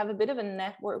true, we have a bit of a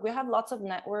network. We have lots of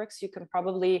networks. You can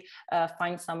probably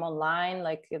find some online,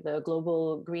 like the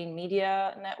Global Green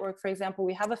Media Network, for example.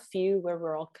 We have a few where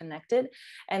we're all connected.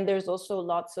 And there's also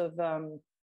lots of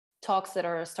talks that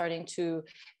are starting to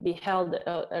be held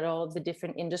at all the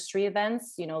different industry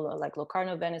events, you know, like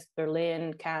Locarno, Venice,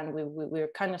 Berlin, Cannes.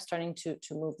 We're kind of starting to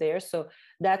move there. So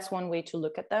that's one way to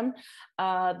look at them.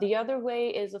 The other way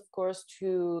is, of course,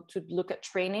 to look at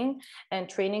training, and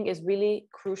training is really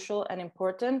crucial and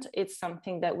important. It's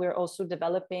something that we're also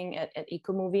developing at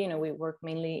Ecomovie. You know, we work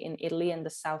mainly in Italy and the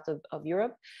south of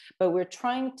Europe, but we're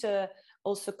trying to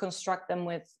also construct them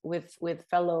with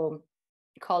fellow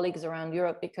colleagues around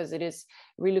Europe, because it is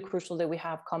really crucial that we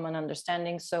have common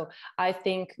understanding. So I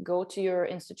think go to your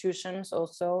institutions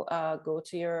also, go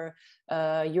to your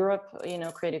Europe,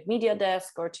 creative media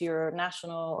desk, or to your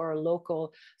national or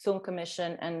local film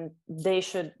commission, and they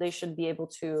should be able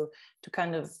to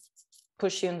kind of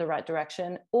push you in the right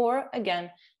direction. Or again,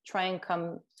 try and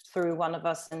come through one of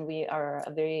us, and we are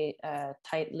a very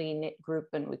tightly knit group,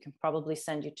 and we can probably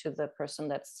send you to the person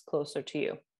that's closer to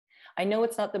you. I know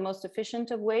it's not the most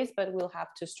efficient of ways, but we'll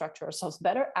have to structure ourselves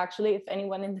better. Actually, if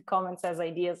anyone in the comments has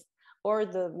ideas or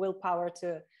the willpower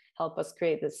to help us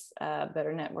create this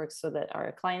better network so that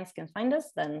our clients can find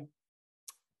us, then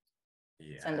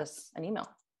send us an email.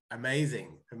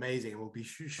 Amazing. We'll be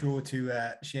sure to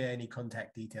share any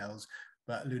contact details.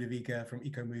 But Ludovica from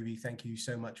Eco Movie, thank you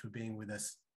so much for being with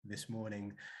us this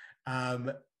morning.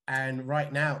 And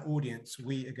right now, audience,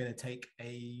 we are going to take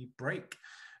a break.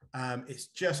 It's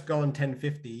just gone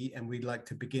 10:50, and we'd like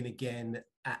to begin again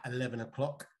at 11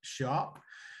 o'clock sharp.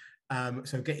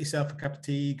 So get yourself a cup of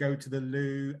tea, go to the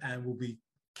loo, and we'll be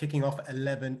kicking off at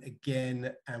 11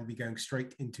 again, and we'll be going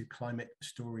straight into climate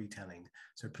storytelling.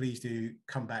 So please do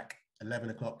come back 11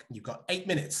 o'clock. You've got 8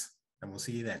 minutes, and we'll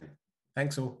see you then.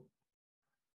 Thanks all.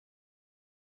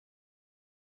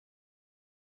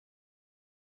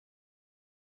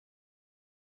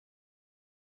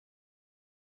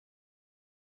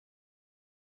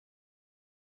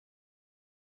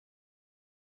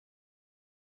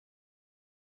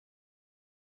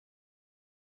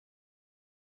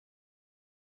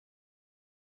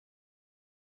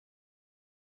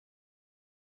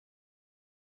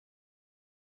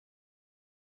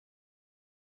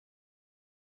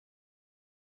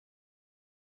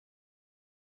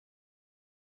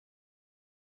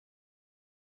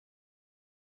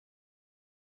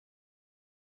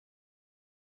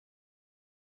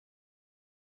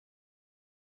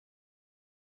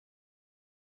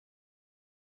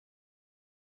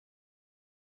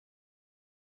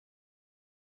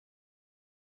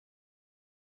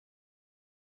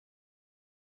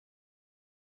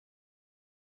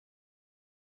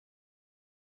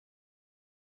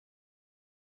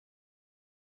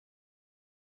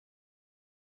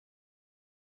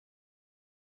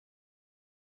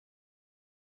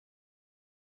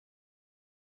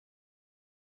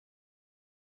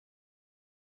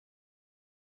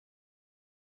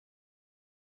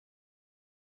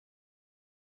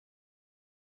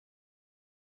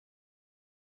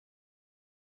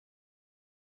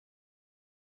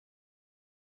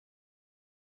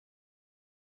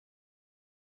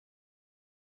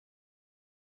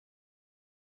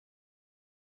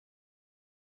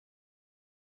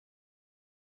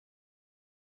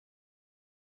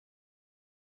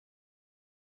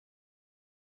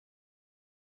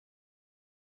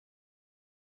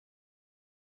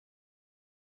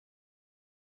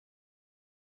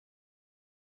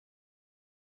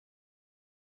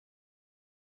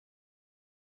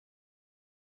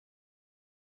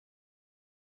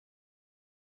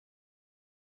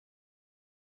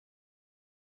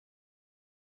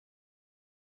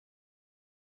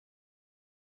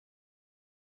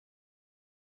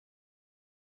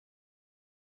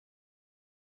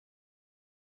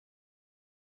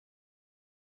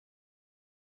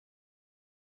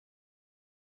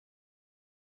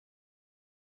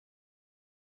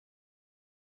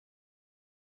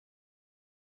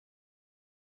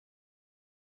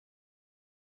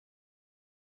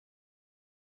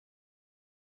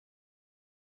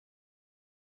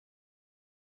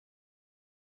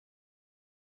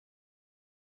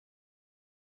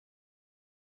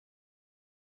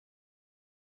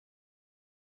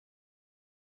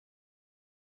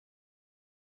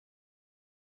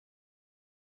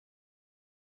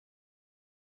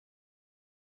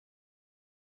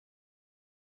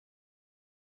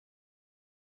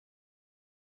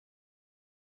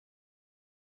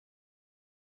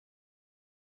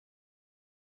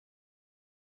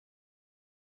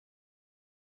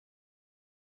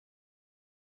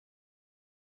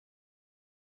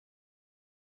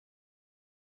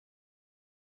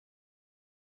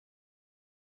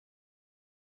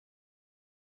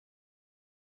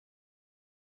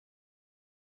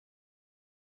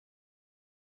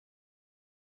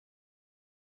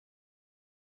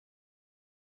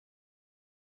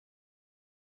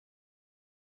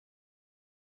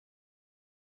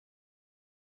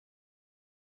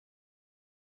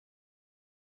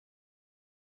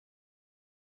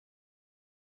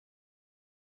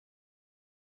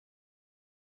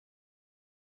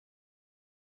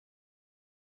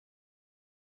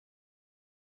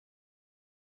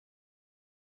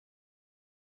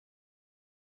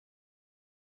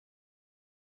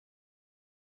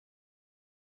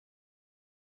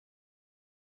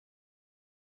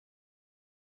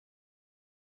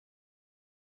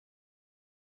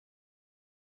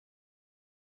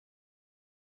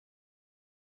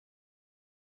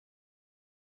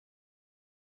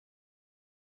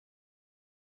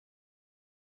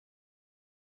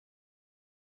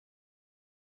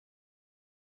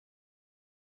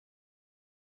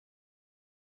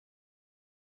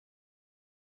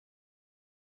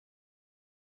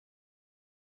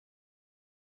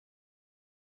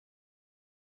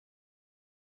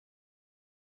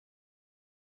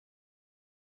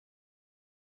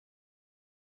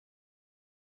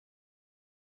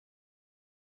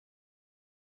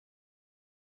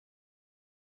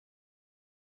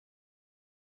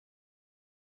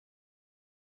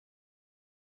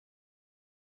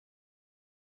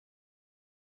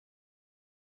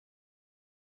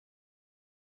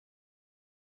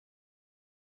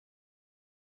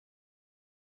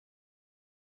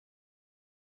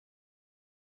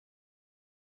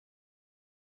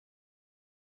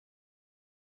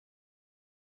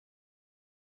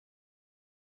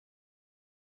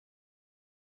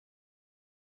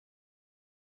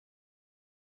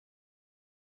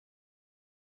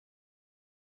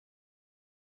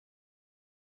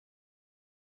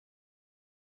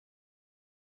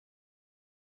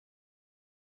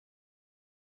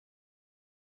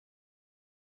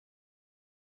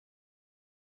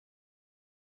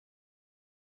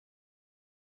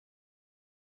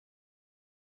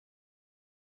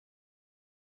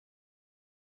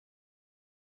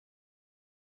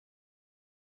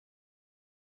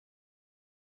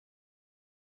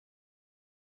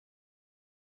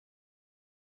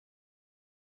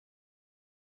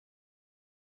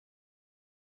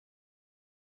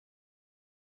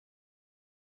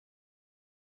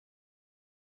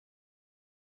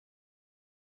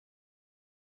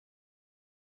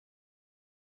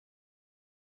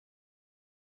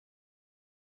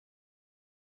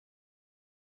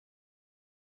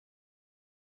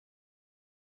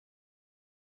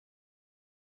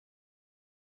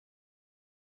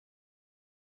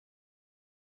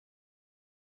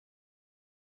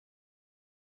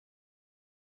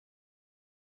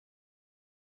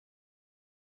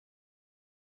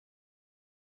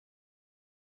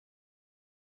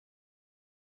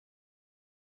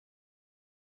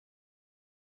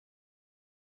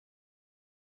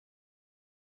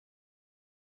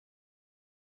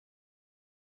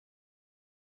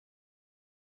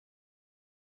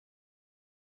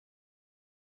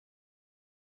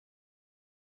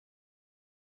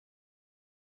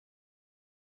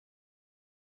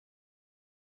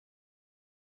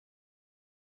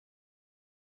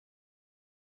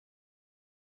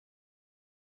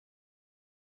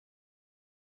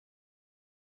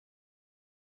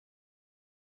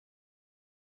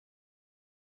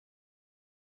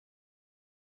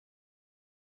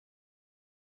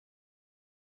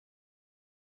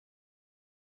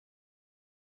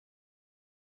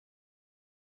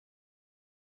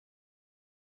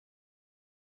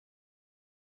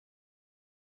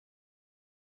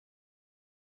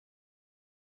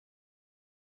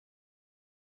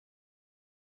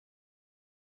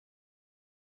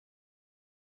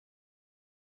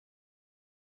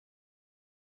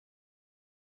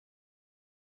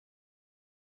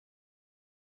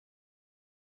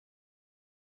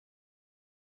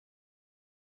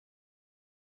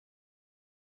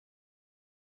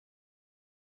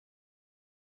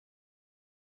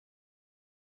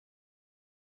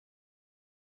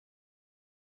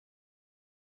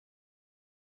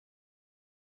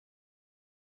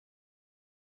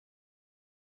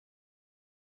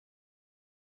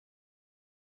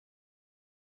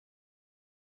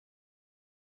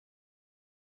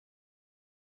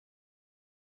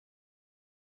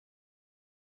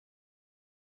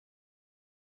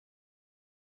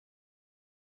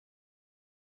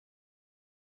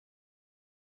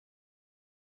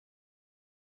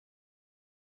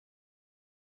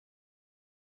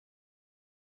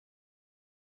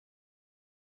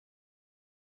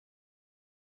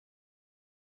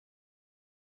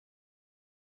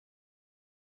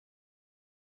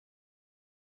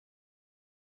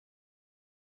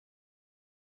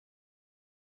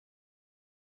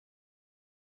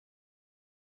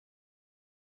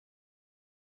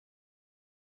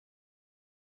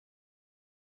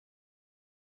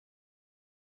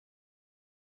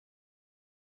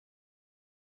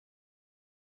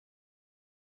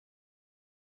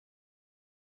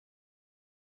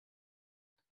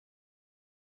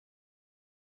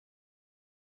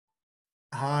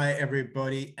 Hi,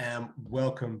 everybody, and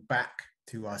welcome back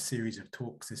to our series of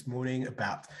talks this morning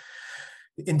about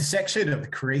the intersection of the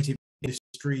creative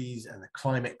industries and the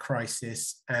climate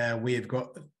crisis. And we have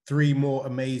got three more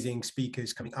amazing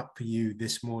speakers coming up for you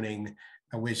this morning,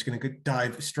 and we're just going to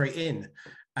dive straight in.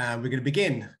 We're going to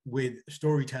begin with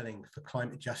storytelling for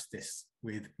climate justice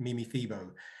with Mimi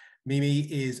Thebo. Mimi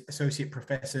is Associate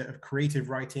Professor of Creative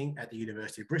Writing at the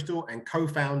University of Bristol and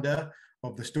co-founder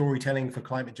of the Storytelling for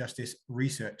Climate Justice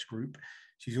Research Group.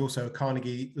 She's also a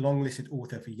Carnegie long-listed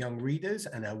author for young readers,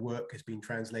 and her work has been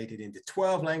translated into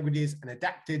 12 languages and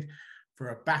adapted for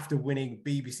a BAFTA-winning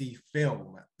BBC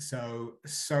film. So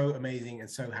amazing and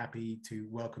so happy to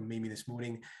welcome Mimi this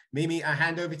morning. Mimi, I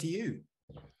hand over to you.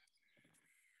 Hi,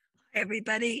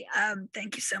 everybody.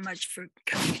 Thank you so much for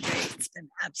coming today. It's been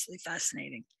absolutely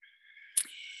fascinating.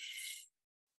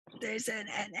 There's an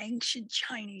ancient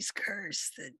Chinese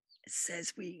curse that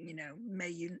says may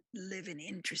you live in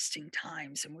interesting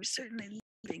times, and we're certainly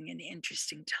living in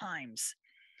interesting times.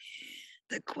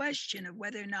 The question of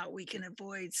whether or not we can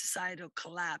avoid societal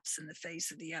collapse in the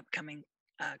face of the upcoming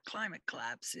climate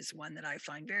collapse is one that I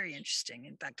find very interesting.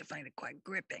 In fact, I find it quite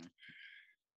gripping.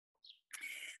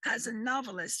 As a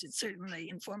novelist, it certainly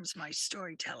informs my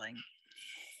storytelling.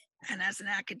 And as an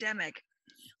academic,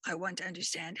 I want to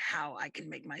understand how I can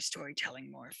make my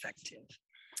storytelling more effective.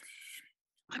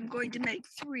 I'm going to make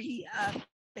three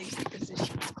basic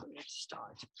positions clear to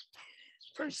start.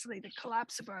 Firstly, the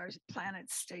collapse of our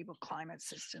planet's stable climate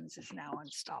systems is now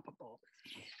unstoppable,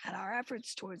 and our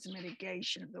efforts towards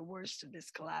mitigation of the worst of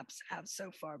this collapse have so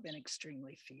far been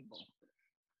extremely feeble.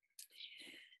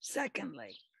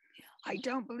 Secondly, I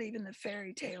don't believe in the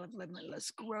fairy tale of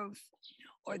limitless growth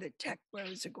or that tech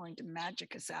bros are going to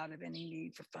magic us out of any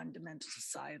need for fundamental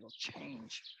societal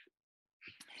change.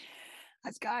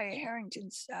 As Gaia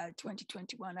Harrington's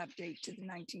 2021 update to the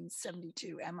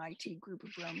 1972 MIT Group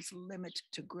of Rome's Limit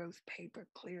to Growth paper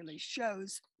clearly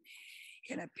shows,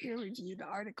 in a peer-reviewed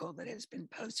article that has been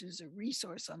posted as a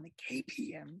resource on the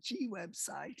KPMG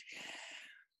website,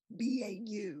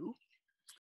 BAU,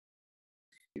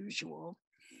 usual,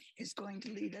 is going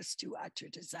to lead us to utter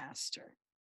disaster.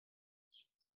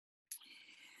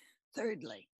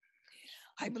 Thirdly,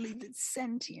 I believe that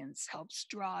sentience helps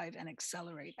drive and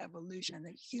accelerate evolution, and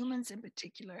that humans in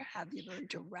particular have the ability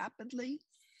to rapidly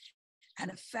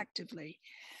and effectively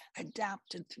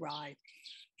adapt and thrive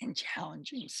in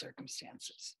challenging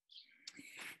circumstances.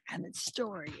 And that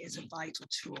story is a vital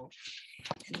tool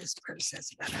in this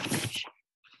process of evolution.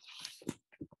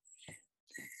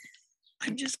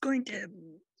 I'm just going to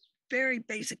very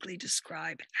basically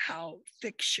describe how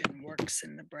fiction works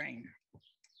in the brain.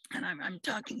 And I'm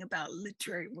talking about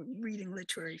reading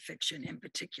literary fiction in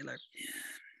particular.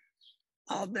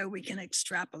 Although we can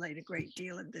extrapolate a great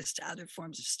deal of this to other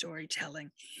forms of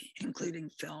storytelling, including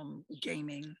film,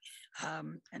 gaming,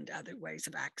 and other ways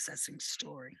of accessing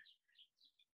story.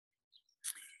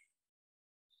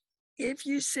 If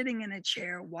you're sitting in a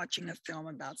chair watching a film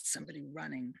about somebody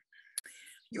running,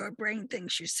 your brain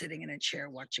thinks you're sitting in a chair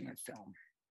watching a film.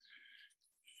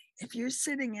 If you're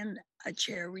sitting in a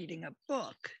chair reading a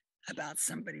book about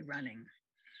somebody running,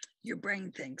 your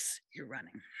brain thinks you're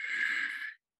running.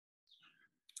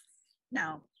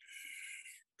 Now,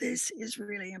 this is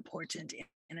really important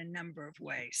in a number of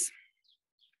ways,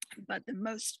 but the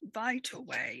most vital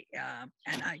way,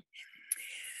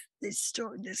 this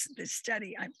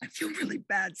study, I feel really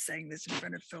bad saying this in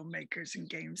front of filmmakers and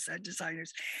games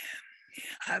designers.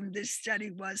 This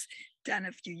study was done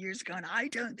a few years ago, and I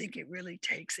don't think it really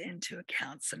takes into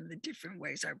account some of the different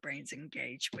ways our brains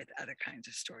engage with other kinds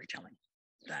of storytelling.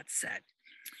 That said,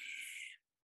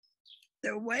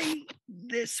 the way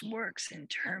this works in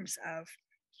terms of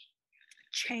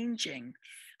changing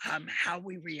how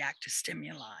we react to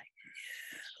stimuli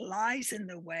lies in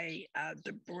the way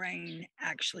the brain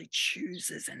actually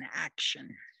chooses an action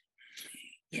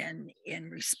in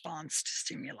response to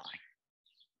stimuli.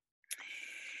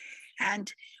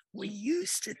 And we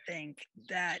used to think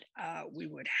that we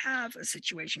would have a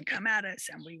situation come at us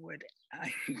and we would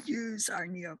use our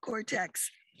neocortex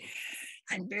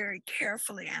and very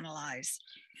carefully analyze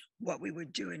what we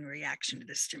would do in reaction to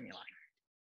the stimuli.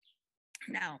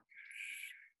 Now,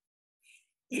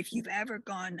 if you've ever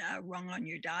gone wrong on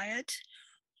your diet,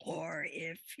 or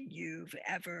if you've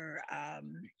ever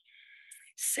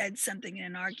said something in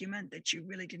an argument that you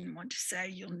really didn't want to say,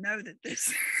 you'll know that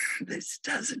this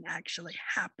doesn't actually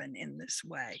happen in this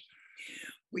way.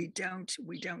 We don't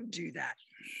do that.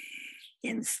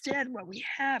 Instead, what we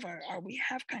have we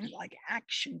have kind of like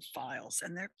action files,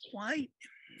 and they're quite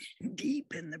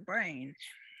deep in the brain.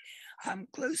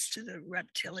 close to the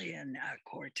reptilian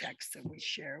cortex that we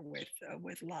share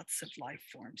with lots of life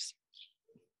forms.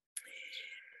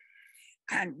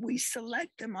 And we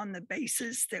select them on the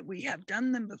basis that we have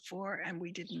done them before and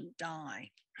we didn't die.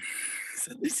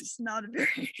 So this is not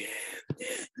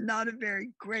a very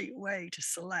great way to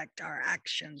select our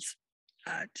actions,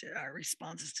 to our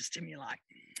responses to stimuli.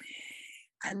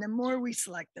 And the more we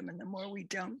select them and the more we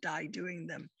don't die doing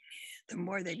them, the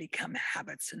more they become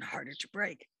habits and harder to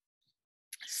break.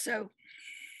 So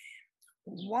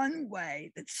one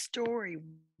way that story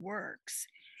works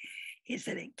is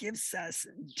that it gives us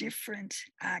different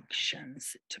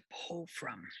actions to pull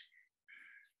from.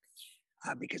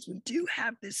 Because we do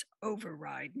have this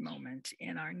override moment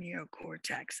in our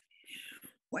neocortex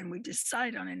when we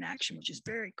decide on an action, which is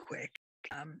very quick,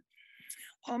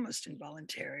 almost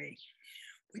involuntary.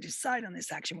 We decide on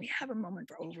this action, we have a moment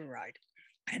for override.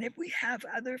 And if we have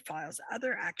other files,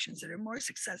 other actions that are more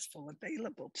successful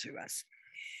available to us,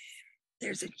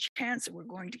 there's a chance that we're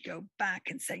going to go back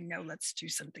and say, no, let's do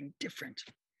something different.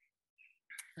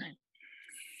 Right.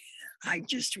 I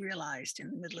just realized in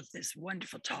the middle of this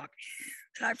wonderful talk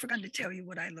that I forgot to tell you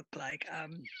what I look like.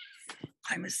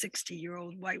 I'm a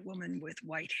 60-year-old white woman with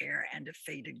white hair and a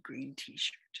faded green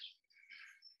t-shirt.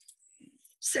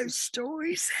 So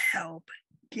stories help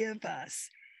give us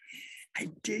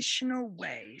additional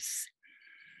ways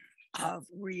of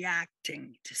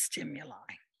reacting to stimuli.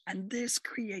 And this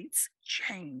creates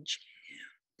change,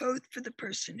 both for the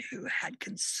person who had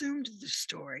consumed the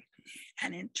story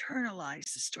and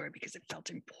internalized the story because it felt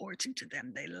important to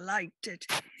them. They liked it,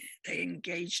 they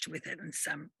engaged with it on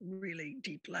some really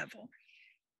deep level.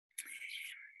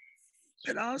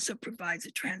 But also provides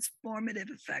a transformative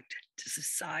effect to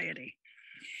society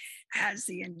as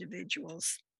the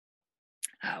individuals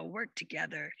work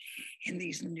together in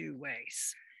these new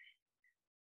ways.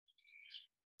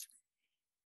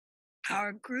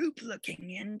 Our group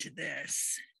looking into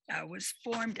this was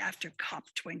formed after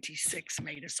COP26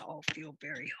 made us all feel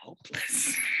very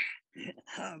hopeless.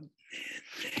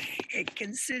 It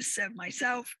consists of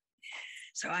myself.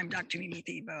 So I'm Dr. Mimi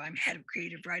Thebo. I'm head of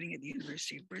creative writing at the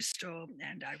University of Bristol,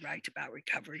 and I write about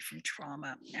recovery from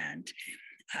trauma and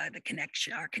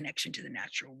our connection to the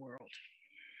natural world.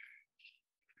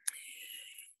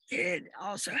 It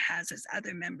also has as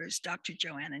other members Dr.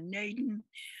 Joanna Naden,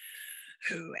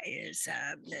 who is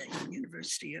the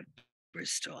University of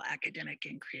Bristol academic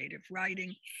in creative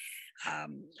writing.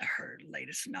 Her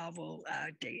latest novel,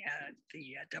 The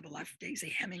Double Life of Daisy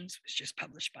Hemings, was just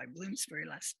published by Bloomsbury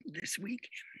this week.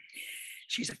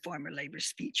 She's a former labor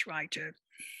speechwriter,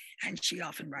 and she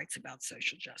often writes about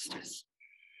social justice.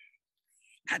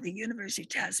 At the University of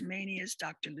Tasmania is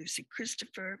Dr. Lucy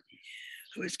Christopher,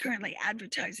 who is currently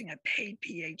advertising a paid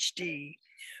PhD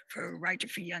for a writer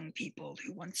for young people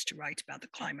who wants to write about the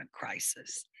climate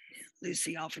crisis.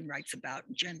 Lucy often writes about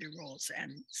gender roles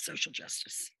and social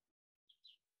justice.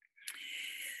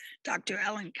 Dr.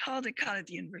 Ellen Caldecott at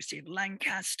the University of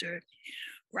Lancaster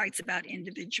writes about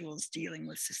individuals dealing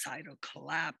with societal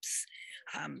collapse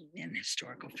in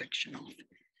historical fiction.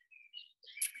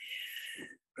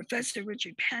 Professor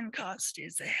Richard Pancost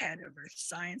is the head of Earth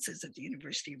Sciences at the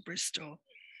University of Bristol,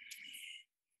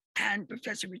 and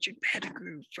Professor Richard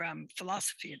Pettigrew from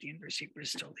philosophy at the University of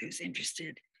Bristol, who's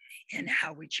interested in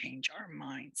how we change our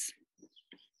minds.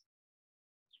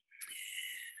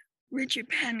 Richard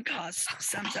Pancost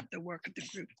sums up the work of the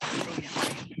group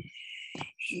brilliantly.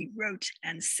 He wrote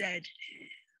and said,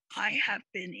 "I have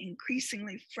been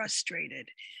increasingly frustrated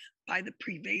by the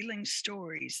prevailing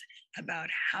stories about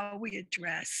how we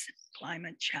address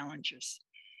climate challenges.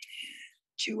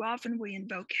 Too often we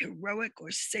invoke heroic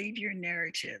or savior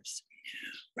narratives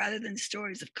rather than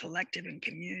stories of collective and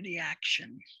community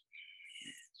action,"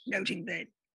 noting that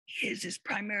his is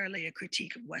primarily a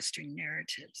critique of Western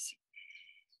narratives.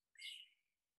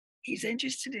 He's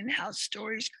interested in how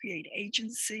stories create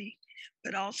agency,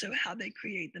 but also how they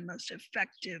create the most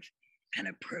effective and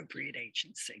appropriate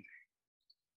agency.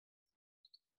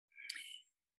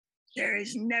 There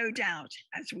is no doubt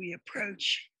as we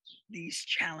approach these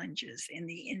challenges in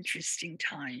the interesting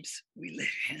times we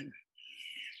live in,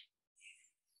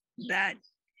 that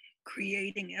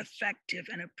creating effective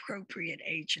and appropriate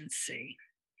agency,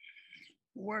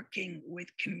 working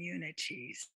with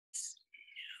communities,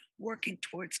 working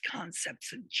towards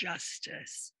concepts of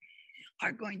justice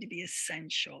are going to be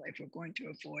essential if we're going to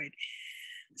avoid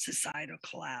societal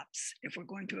collapse, if we're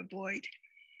going to avoid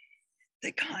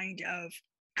the kind of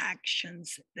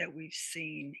actions that we've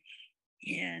seen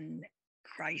in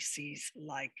crises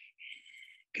like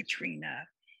Katrina,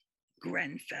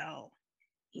 Grenfell,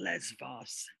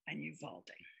 Lesbos, and Uvalde.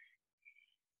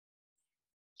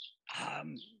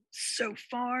 So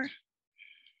far,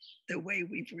 the way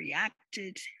we've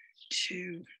reacted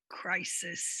to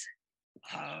crisis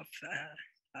of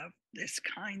this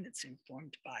kind that's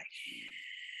informed by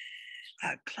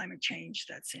climate change,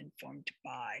 that's informed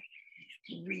by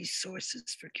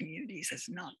resources for communities, has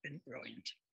not been brilliant.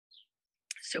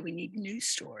 So we need news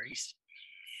stories.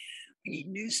 We need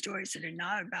news stories that are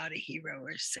not about a hero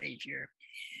or a savior,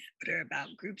 but are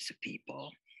about groups of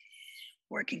people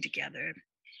working together,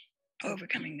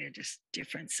 overcoming their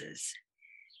differences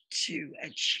to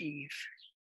achieve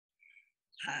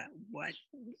what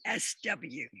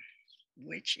SW,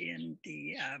 which in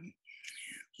the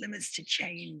Limits to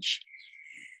Change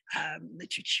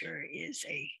literature is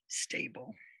a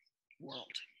stable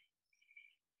world.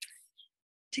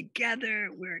 Together,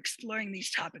 we're exploring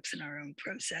these topics in our own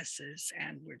processes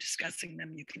and we're discussing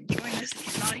them. You can join us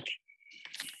if you like.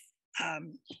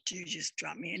 Do just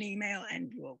drop me an email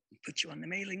and we'll put you on the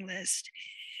mailing list.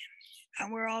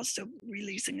 And we're also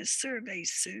releasing a survey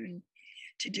soon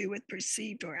to do with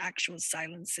perceived or actual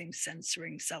silencing,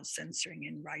 censoring, self-censoring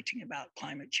in writing about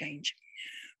climate change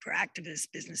for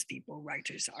activists, business people,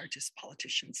 writers, artists,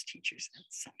 politicians, teachers, and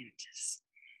scientists.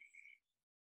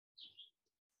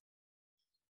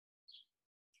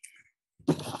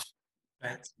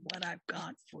 That's what I've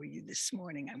got for you this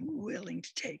morning. I'm willing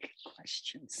to take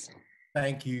questions.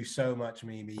 Thank you so much,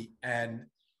 Mimi. And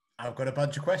I've got a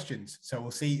bunch of questions, so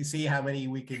we'll see how many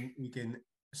we can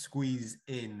squeeze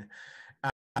in.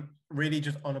 Really,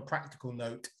 just on a practical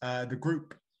note, the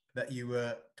group that you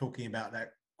were talking about,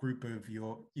 that group of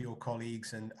your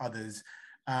colleagues and others,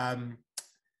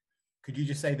 could you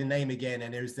just say the name again?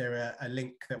 And is there a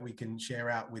link that we can share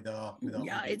out with our yeah,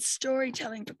 audience? It's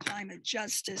Storytelling for Climate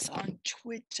Justice on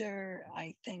Twitter.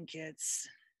 I think it's,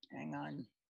 hang on.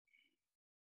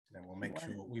 And we'll make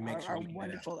sure we make sure our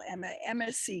wonderful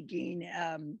Emma Seguin,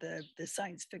 the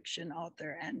science fiction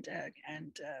author and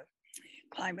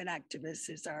climate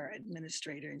activist, is our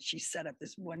administrator, and she set up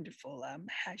this wonderful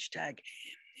hashtag.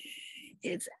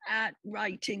 It's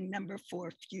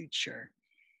 @writing4future.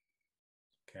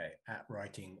 Okay,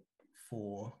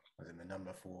 @writing4, as in the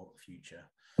number 4 future,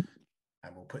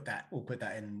 and we'll put that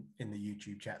in the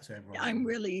YouTube chat so everyone. I'm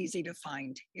really easy to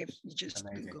find. If you just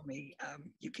Amazing. Google me,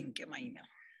 you can get my email.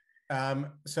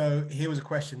 So here was a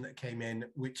question that came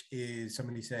in, which is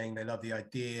somebody saying they love the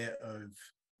idea of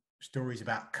stories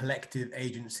about collective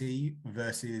agency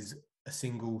versus a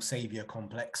single savior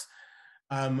complex.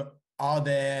 Are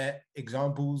there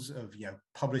examples of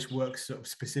published works sort of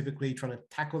specifically trying to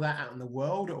tackle that out in the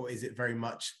world, or is it very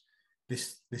much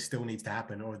this still needs to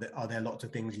happen, or are there lots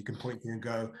of things you can point to and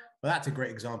go, well, that's a great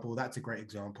example, that's a great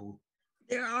example?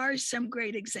 There are some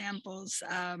great examples,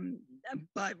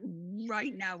 but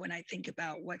right now when I think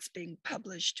about what's being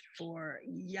published for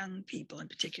young people in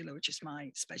particular, which is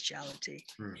my specialty,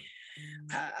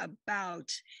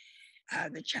 about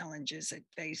the challenges that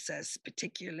face us,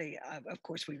 particularly, of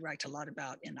course, we write a lot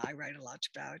about, and I write a lot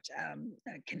about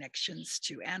connections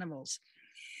to animals.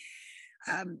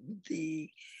 The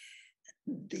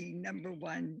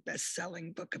 #1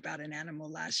 best-selling book about an animal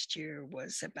last year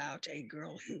was about a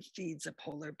girl who feeds a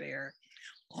polar bear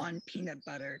on peanut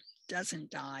butter,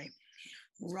 doesn't die,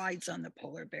 rides on the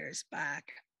polar bear's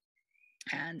back,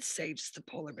 and saves the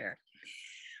polar bear.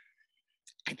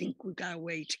 I think we've got a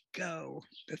way to go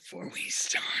before we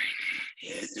start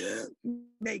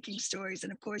making stories.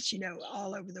 And of course,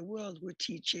 all over the world, we're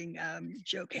teaching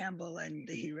Joe Campbell and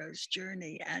the hero's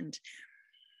journey. And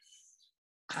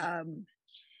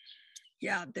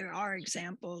yeah, there are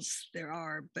examples,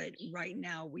 but right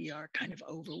now we are kind of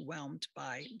overwhelmed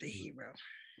by the hero.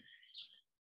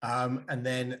 And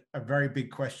then a very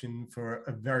big question for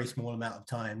a very small amount of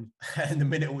time in the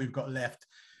minute we've got left,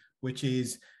 which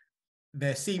is,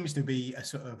 there seems to be a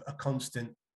sort of a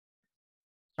constant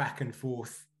back and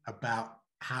forth about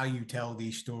how you tell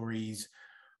these stories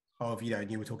of, and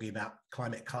you were talking about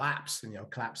climate collapse, and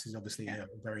collapse is obviously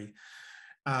very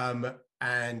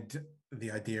and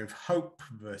the idea of hope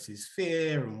versus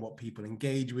fear and what people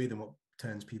engage with and what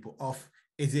turns people off.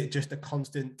 Is it just a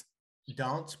constant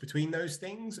dance between those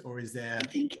things, or is there? I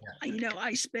think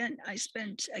I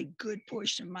spent a good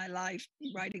portion of my life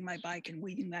riding my bike and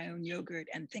eating my own yogurt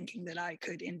and thinking that I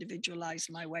could individualize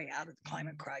my way out of the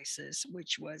climate crisis,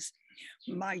 which was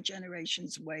my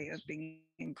generation's way of being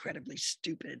incredibly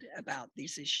stupid about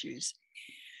these issues.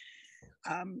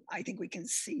 I think we can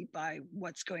see by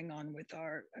what's going on with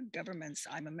our governments.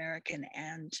 I'm American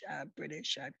and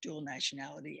British. I have dual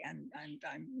nationality, and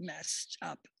I'm messed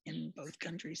up in both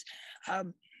countries.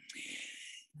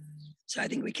 So I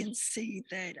think we can see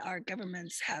that our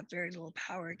governments have very little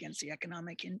power against the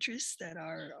economic interests that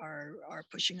are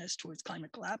pushing us towards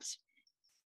climate collapse.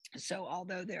 So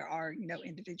although there are,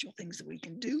 individual things that we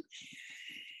can do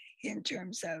in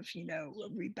terms of,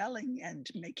 rebelling and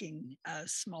making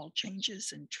small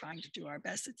changes and trying to do our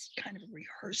best, it's kind of a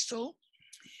rehearsal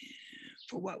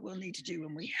for what we'll need to do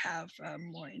when we have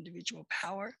more individual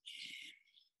power.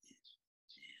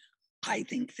 I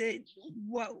think that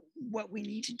what we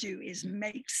need to do is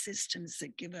make systems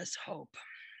that give us hope.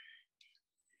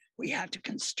 We have to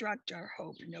construct our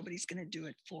hope. Nobody's going to do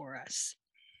it for us.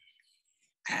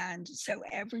 And so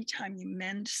every time you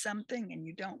mend something and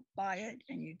you don't buy it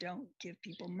and you don't give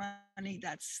people money,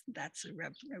 that's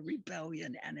a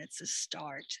rebellion, and it's a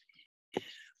start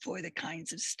for the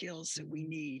kinds of skills that we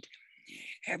need.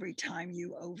 Every time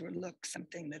you overlook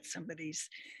something that somebody's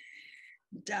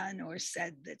done or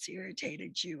said that's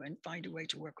irritated you and find a way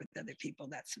to work with other people,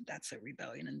 that's a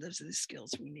rebellion, and those are the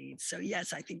skills we need. So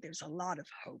yes, I think there's a lot of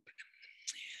hope,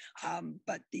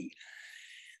 but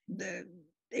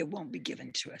it won't be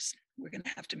given to us. We're going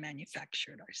to have to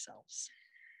manufacture it ourselves.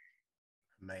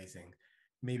 Amazing.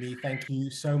 Mimi, thank you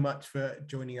so much for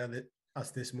joining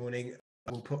us this morning.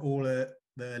 We'll put all the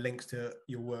links to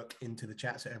your work into the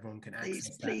chat so everyone can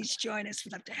access that. Please join us.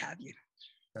 We'd love to have you.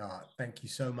 Thank you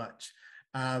so much.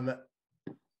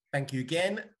 Thank you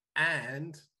again.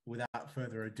 And without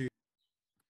further ado,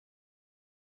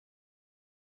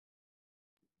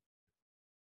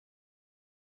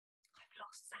 I've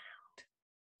lost sound.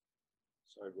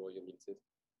 Sorry, Roy, you're muted.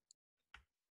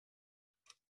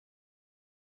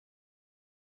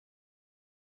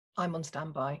 I'm on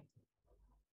standby.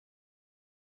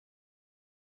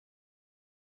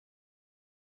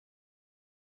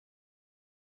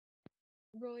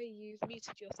 Roy, you've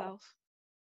muted yourself.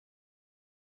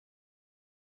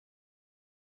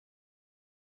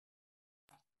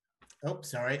 oh,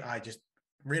 sorry, I just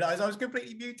realized I was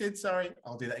completely muted. Sorry,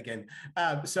 I'll do that again.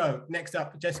 So next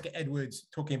up, Jessica Edwards,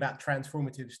 talking about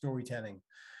transformative storytelling.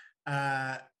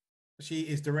 She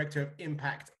is Director of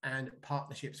Impact and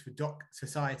Partnerships for Doc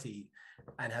Society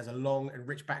and has a long and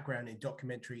rich background in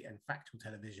documentary and factual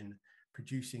television,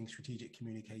 producing strategic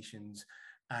communications.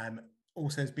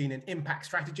 Also has been an impact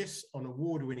strategist on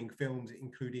award-winning films,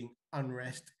 including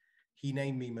Unrest, He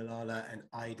Named Me Malala, and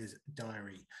Ida's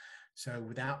Diary. So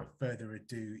without further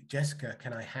ado, Jessica,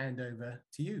 can I hand over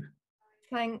to you?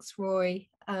 Thanks, Roy.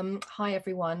 Hi,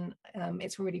 everyone.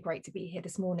 It's really great to be here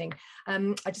this morning.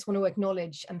 I just want to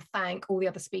acknowledge and thank all the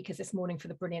other speakers this morning for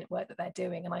the brilliant work that they're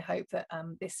doing. And I hope that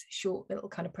this short little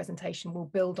kind of presentation will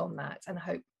build on that, and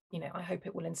I hope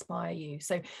it will inspire you.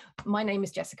 So my name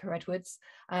is Jessica Edwards.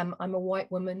 I'm a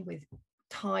white woman with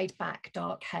tied back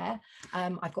dark hair.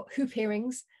 I've got hoop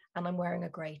earrings and I'm wearing a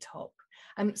grey top.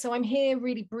 So I'm here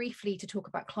really briefly to talk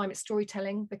about climate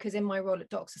storytelling, because in my role at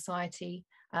Doc Society,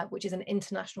 which is an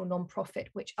international non-profit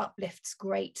which uplifts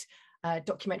great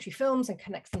documentary films and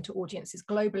connects them to audiences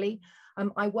globally,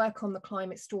 I work on the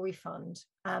Climate Story Fund,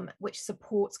 which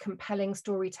supports compelling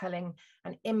storytelling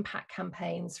and impact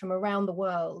campaigns from around the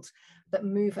world that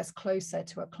move us closer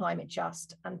to a climate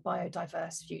just and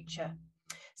biodiverse future.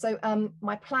 So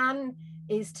my plan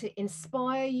is to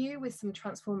inspire you with some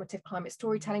transformative climate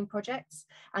storytelling projects,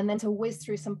 and then to whiz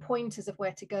through some pointers of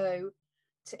where to go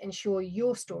to ensure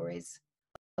your stories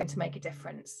are going to make a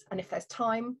difference. And if there's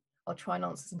time, I'll try and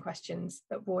answer some questions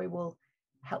that Roy will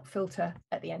help filter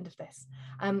at the end of this.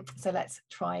 So let's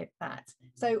try that.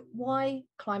 So why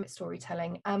climate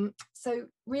storytelling? So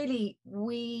really,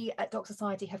 we at Doc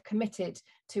Society have committed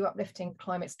to uplifting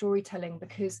climate storytelling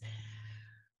because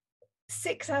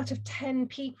 6 out of 10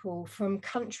 people from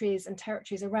countries and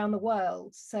territories around the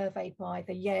world surveyed by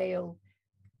the Yale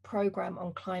Programme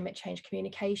on Climate Change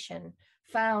Communication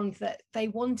found that they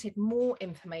wanted more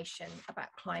information about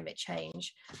climate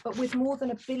change, but with more than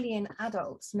 1 billion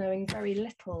adults knowing very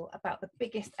little about the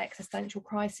biggest existential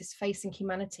crisis facing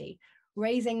humanity,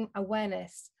 raising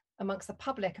awareness amongst the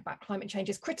public about climate change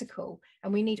is critical,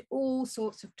 and we need all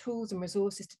sorts of tools and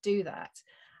resources to do that.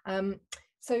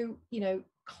 So,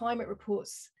 climate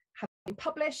reports have been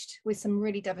published with some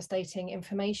really devastating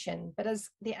information, but as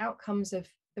the outcomes of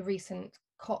the recent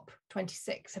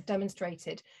COP26 have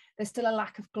demonstrated, there's still a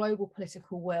lack of global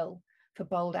political will for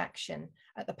bold action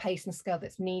at the pace and scale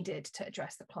that's needed to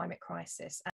address the climate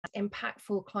crisis. And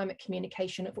impactful climate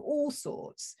communication of all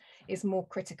sorts is more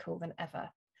critical than ever.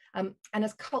 And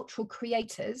as cultural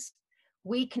creators,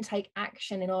 we can take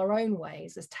action in our own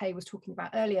ways, as Tay was talking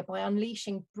about earlier, by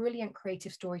unleashing brilliant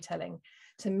creative storytelling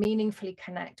to meaningfully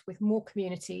connect with more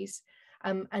communities,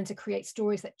 and to create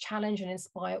stories that challenge and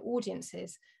inspire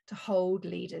audiences to hold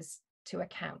leaders to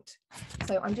account.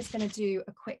 So I'm just going to do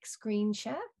a quick screen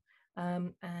share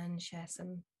and share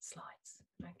some slides.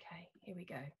 Okay, here we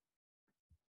go.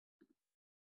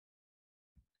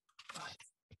 Right,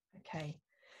 okay.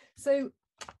 So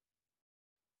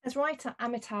as writer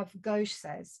Amitav Ghosh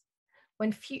says,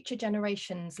 when future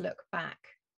generations look back,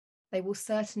 they will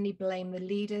certainly blame the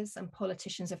leaders and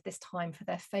politicians of this time for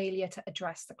their failure to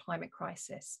address the climate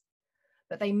crisis.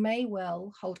 But they may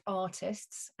well hold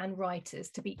artists and writers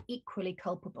to be equally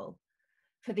culpable,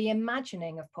 for the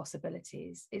imagining of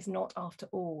possibilities is not, after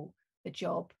all, the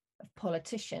job of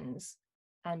politicians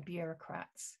and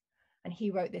bureaucrats. And he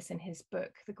wrote this in his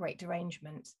book, The Great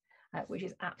Derangement, which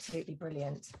is absolutely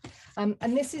brilliant. And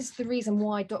this is the reason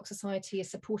why Doc Society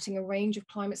is supporting a range of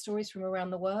climate stories from around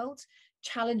the world,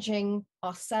 challenging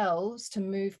ourselves to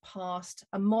move past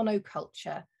a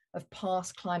monoculture of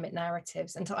past climate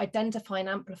narratives and to identify and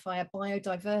amplify a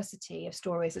biodiversity of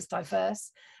stories as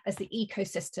diverse as the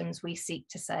ecosystems we seek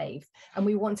to save. And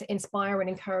we want to inspire and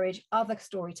encourage other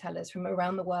storytellers from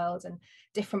around the world and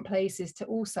different places to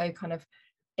also kind of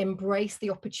embrace the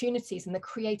opportunities and the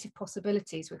creative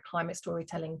possibilities with climate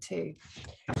storytelling too.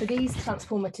 So these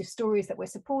transformative stories that we're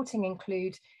supporting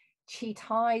include Chi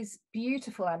Tai's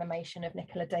beautiful animation of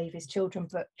Nicola Davies'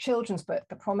 children's book,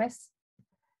 The Promise,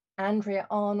 Andrea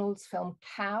Arnold's film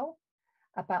Cow,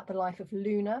 about the life of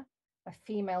Luna, a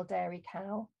female dairy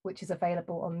cow, which is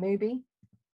available on Mubi,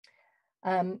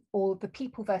 or The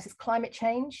People versus Climate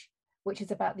Change, which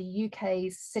is about the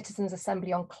UK's Citizens'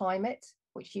 Assembly on Climate,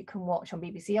 which you can watch on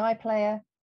BBC iPlayer,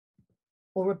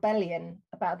 or Rebellion,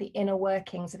 about the inner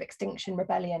workings of Extinction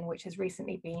Rebellion, which has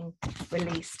recently been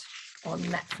released on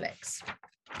Netflix.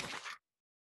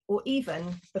 Or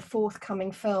even the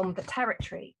forthcoming film, The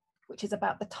Territory, which is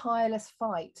about the tireless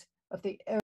fight of the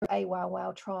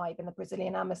Awauau tribe in the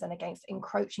Brazilian Amazon against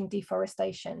encroaching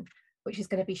deforestation, which is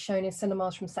going to be shown in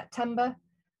cinemas from September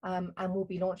and will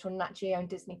be launched on Nat Geo and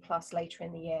Disney Plus later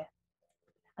in the year.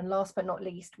 And last but not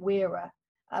least, Weira,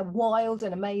 a wild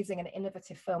and amazing and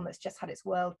innovative film that's just had its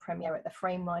world premiere at the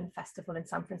Frameline Festival in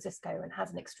San Francisco and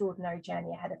has an extraordinary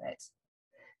journey ahead of it.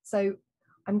 So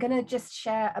I'm going to just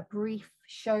share a brief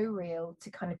show reel to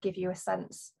kind of give you a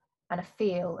sense and a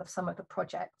feel of some of the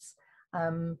projects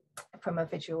from a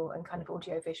visual and kind of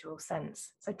audio-visual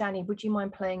sense. So Danny, would you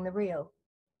mind playing the reel?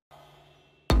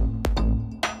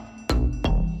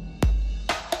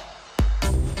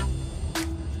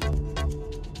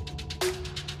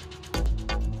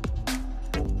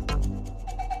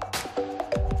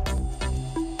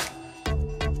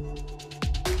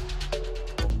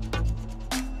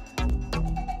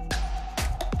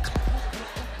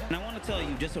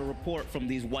 Just a report from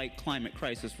these white climate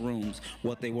crisis rooms,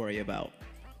 what they worry about.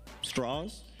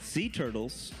 Straws, sea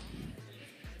turtles,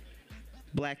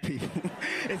 black people.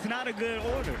 It's not a good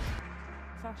order.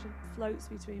 Fashion floats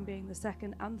between being the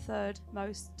second and third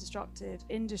most destructive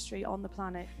industry on the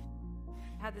planet.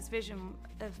 I had this vision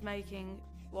of making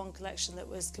one collection that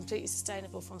was completely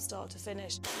sustainable from start to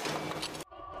finish.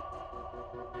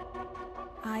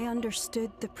 I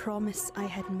understood the promise I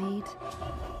had made.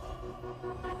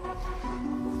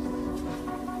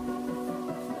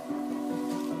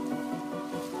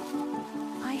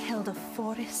 I held a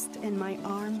forest in my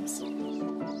arms.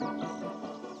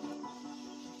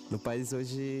 No país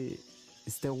hoje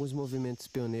existem alguns movimentos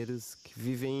pioneiros que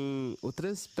vivem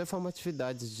outras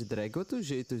performatividades de drag, outros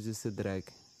jeitos de ser drag,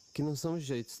 que não são os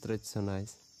jeitos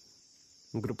tradicionais.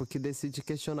 Um grupo que decide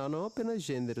questionar não apenas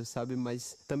gênero, sabe,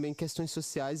 mas também questões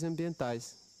sociais e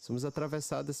ambientais. Somos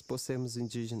atravessadas por sermos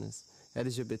indígenas,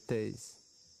 LGBTs.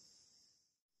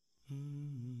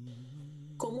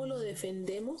 ¿Cómo lo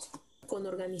defendemos? Con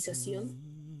organización,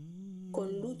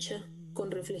 con lucha, con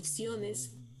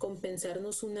reflexiones, con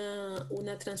pensarnos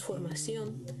una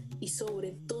transformación y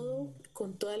sobre todo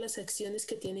con todas las acciones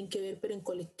que tienen que ver pero en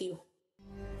colectivo.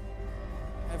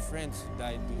 I have friends who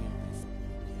died doing this.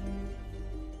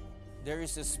 There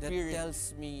is a spirit that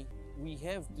tells me we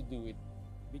have to do it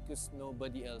because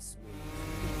nobody else will.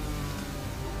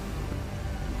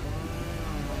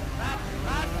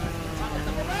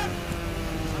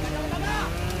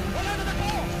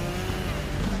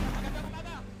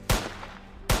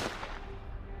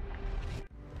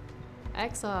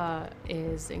 XR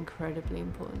is incredibly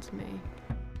important to me.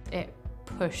 It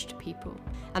pushed people,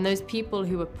 and those people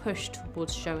who were pushed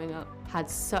towards showing up had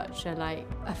such a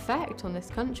effect on this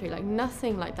country.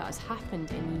 Nothing like that has happened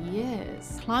in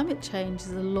years. Climate change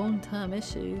is a long-term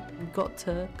issue. We've got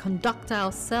to conduct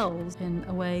ourselves in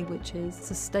a way which is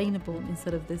sustainable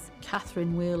instead of this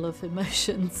Catherine wheel of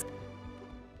emotions.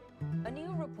 A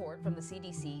new report report from the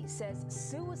CDC says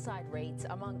suicide rates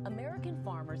among American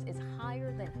farmers is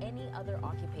higher than any other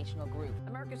occupational group.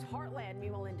 America's heartland,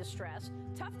 meanwhile, in distress.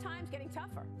 Tough times getting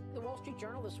tougher. The Wall Street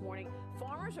Journal this morning,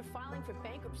 farmers are filing for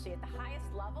bankruptcy at the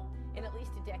highest level in at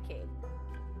least a decade.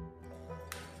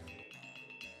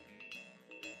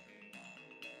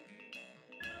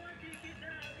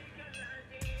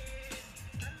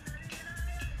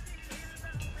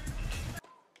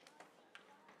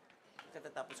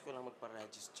 Katatapos ko lang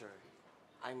magpa-register.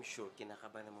 I'm sure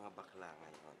kinakabahan ng mga bakla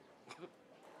ngayon.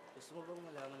 Gusto mo bang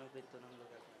malaman ang kwento ng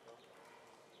lugar nito?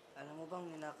 Alam mo bang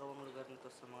ninakaw ang lugar nito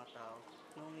sa mga tao?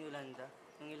 Noong Yolanda,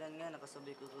 yung ilan nga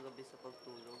nakasabay ko kagabi sa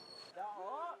pagtulog.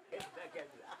 Oo!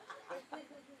 Ganda.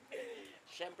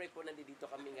 Siyempre po nandito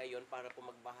kami ngayon para po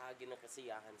magbahagi ng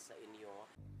kasiyahan sa inyo.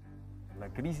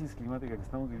 La crisis climática que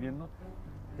estamos viviendo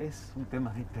es un tema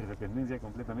de interdependencia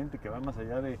completamente que va más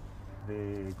allá de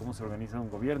cómo se organiza un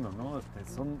gobierno, ¿no?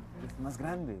 Es más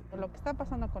grande. Lo que está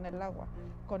pasando con el agua,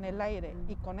 con el aire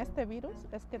y con este virus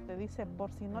es que te dice,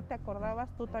 por si no te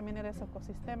acordabas, tú también eres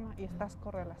ecosistema y estás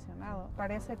correlacionado.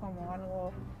 Parece como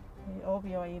algo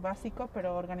obvio y básico,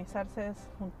 pero organizarse es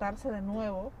juntarse de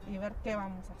nuevo y ver qué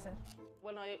vamos a hacer.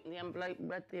 When I opened the envelope and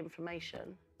read the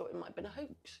information, I thought it might have been a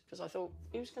hoax, because I thought,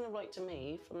 who's going to write to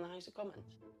me from the House of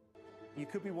Commons? You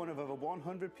could be one of over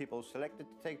 100 people selected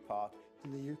to take part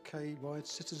in the UK-wide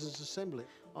Citizens' Assembly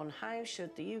on how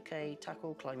should the UK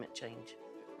tackle climate change.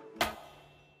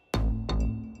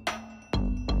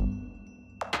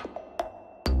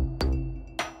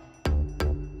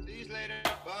 See you later.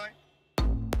 Bye.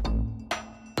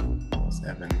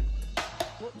 7.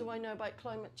 What do I know about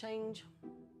climate change?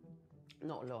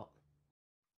 Not a lot.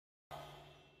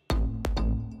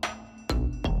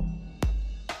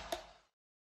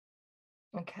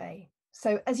 Okay,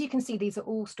 so as you can see, these are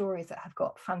all stories that have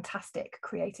got fantastic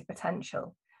creative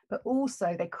potential, but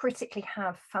also they critically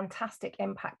have fantastic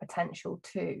impact potential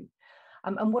too.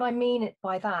 And what I mean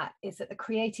by that is that the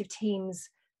creative teams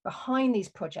behind these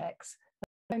projects are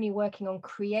not only working on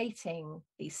creating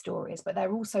these stories, but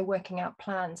they're also working out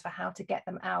plans for how to get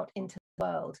them out into the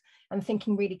world and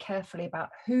thinking really carefully about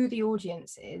who the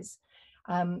audience is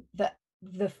that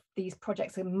these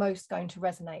projects are most going to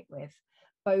resonate with,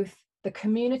 both the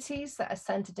communities that are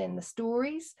centered in the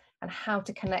stories and how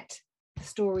to connect the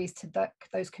stories to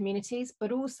those communities,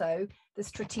 but also the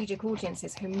strategic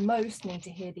audiences who most need to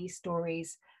hear these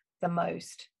stories the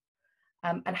most,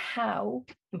 and how,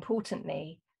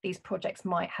 importantly, these projects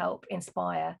might help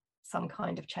inspire some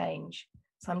kind of change.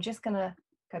 So I'm just going to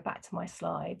go back to my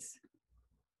slides.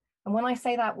 And when I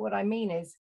say that, what I mean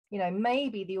is, you know,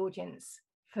 maybe the audience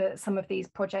for some of these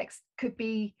projects could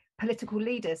be political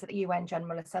leaders at the UN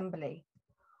General Assembly,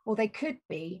 or they could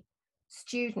be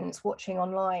students watching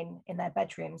online in their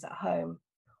bedrooms at home,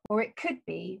 or it could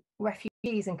be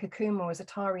refugees in Kakuma or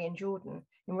Zatari in Jordan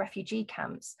in refugee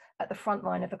camps at the front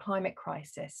line of the climate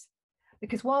crisis.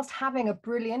 Because whilst having a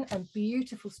brilliant and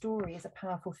beautiful story is a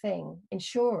powerful thing,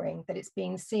 ensuring that it's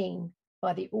being seen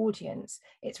by the audience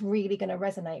it's really going to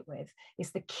resonate with is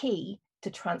the key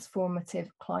to transformative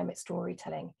climate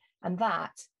storytelling. And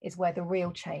that is where the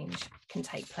real change can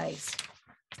take place.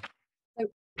 So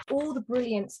all the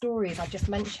brilliant stories I just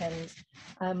mentioned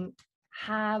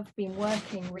have been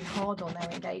working really hard on their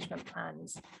engagement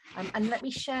plans. And let me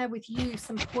share with you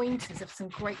some pointers of some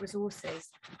great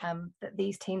resources that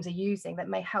these teams are using that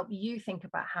may help you think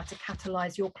about how to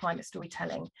catalyse your climate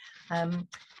storytelling,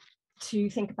 to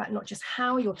think about not just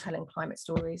how you're telling climate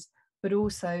stories, but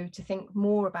also to think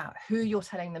more about who you're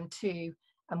telling them to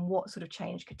and what sort of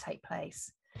change could take place.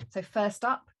 So first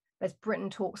up, there's Britain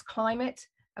Talks Climate,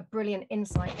 a brilliant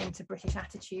insight into British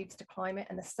attitudes to climate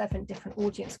and the 7 different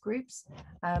audience groups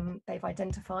they've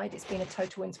identified. It's been a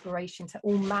total inspiration to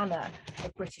all manner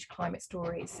of British climate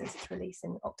stories since its release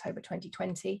in October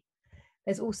 2020.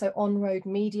 There's also On Road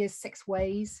Media's 6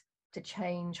 Ways to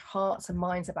Change Hearts and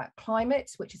Minds About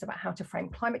Climate, which is about how to frame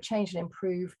climate change and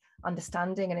improve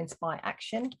understanding and inspire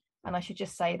action. And I should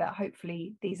just say that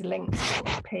hopefully these links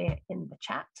will appear in the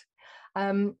chat.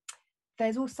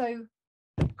 There's also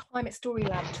the Climate Story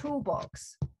Lab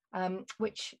Toolbox,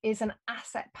 which is an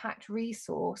asset-packed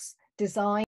resource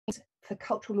designed for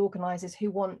cultural organisers who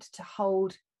want to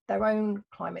hold their own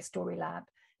Climate Story Lab.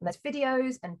 And there's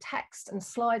videos and text and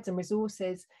slides and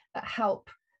resources that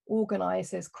help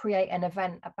organisers create an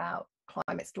event about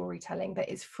climate storytelling that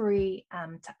is free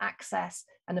to access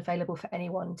and available for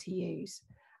anyone to use.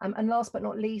 And last but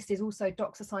not least is also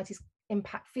Doc Society's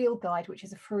Impact Field Guide, which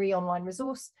is a free online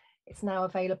resource. It's now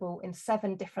available in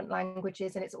 7 different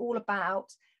languages, and it's all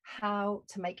about how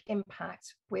to make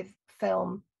impact with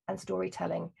film and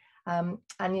storytelling. And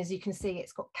as you can see,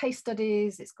 it's got case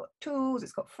studies, it's got tools,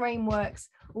 it's got frameworks,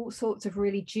 all sorts of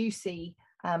really juicy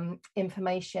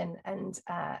information and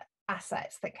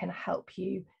assets that can help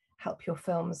your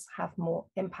films have more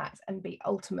impact and be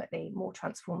ultimately more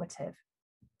transformative.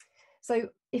 So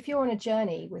if you're on a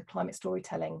journey with climate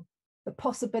storytelling, the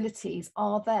possibilities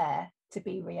are there to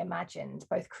be reimagined,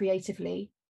 both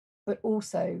creatively, but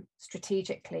also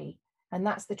strategically. And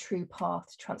that's the true path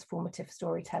to transformative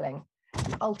storytelling.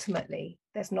 And ultimately,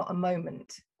 there's not a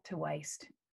moment to waste.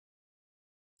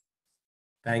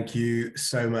 Thank you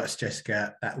so much,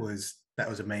 Jessica. That was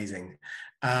amazing.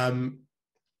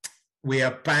 We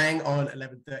are bang on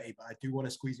 11:30, but I do want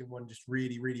to squeeze in one just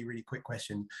really quick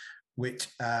question, which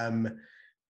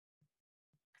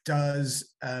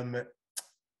does the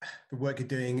work you're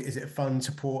doing, is it fund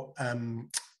support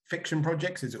fiction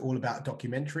projects? Is it all about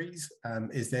documentaries?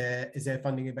 Is there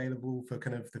funding available for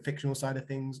kind of the fictional side of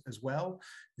things as well?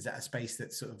 Is that a space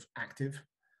that's sort of active?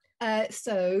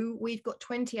 So we've got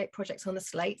 28 projects on the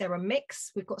slate. They're a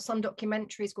mix. We've got some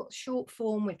documentaries, got short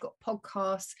form, we've got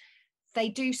podcasts. They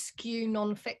do skew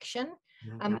non-fiction,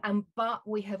 but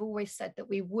we have always said that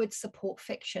we would support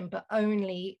fiction, but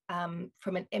only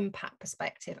from an impact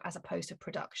perspective as opposed to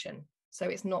production. So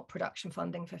it's not production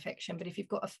funding for fiction, but if you've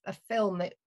got a film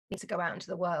that needs to go out into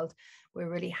the world, we're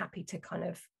really happy to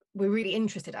we're really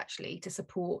interested actually to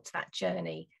support that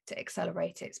journey to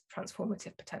accelerate its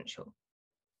transformative potential.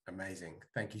 Amazing.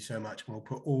 Thank you so much. We'll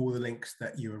put all the links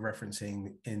that you were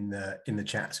referencing in the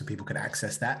chat so people can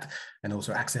access that and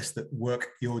also access the work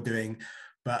you're doing.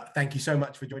 But thank you so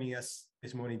much for joining us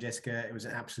this morning, Jessica. It was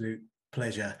an absolute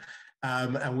pleasure.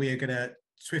 And we are going to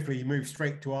swiftly move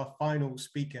straight to our final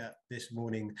speaker this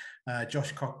morning,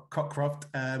 Josh Cockcroft,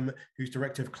 who's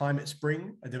Director of Climate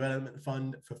Spring, a development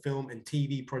fund for film and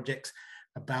TV projects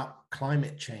about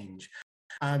climate change.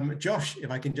 Josh, if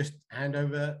I can just hand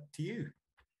over to you.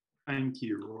 Thank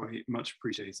you, Roy. Much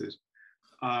appreciated.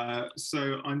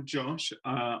 So I'm Josh.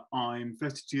 I'm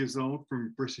 32 years old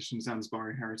from British and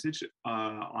Zanzibari heritage.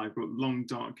 I've got long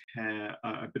dark hair,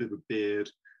 a bit of a beard,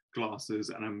 glasses,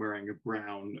 and I'm wearing a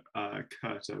brown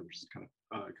kurta, which is a kind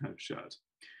of shirt.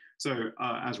 So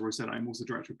as Roy said, I'm also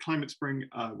director of Climate Spring,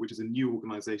 which is a new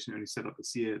organisation only set up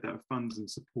this year that funds and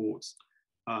supports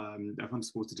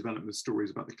the development of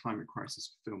stories about the climate crisis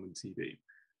for film and TV.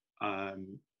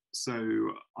 So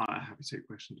I'm happy to take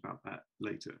questions about that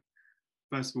later.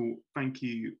 First of all, thank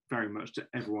you very much to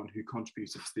everyone who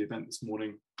contributed to the event this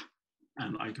morning,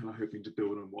 and I'm kind of hoping to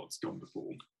build on what's gone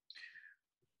before.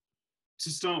 To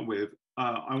start with,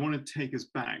 I want to take us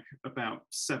back about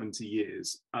 70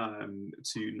 years to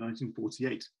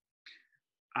 1948.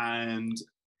 And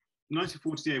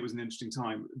 1948 was an interesting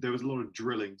time. There was a lot of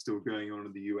drilling still going on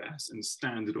in the US, and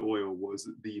Standard Oil was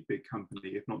the big company,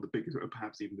 if not the biggest, or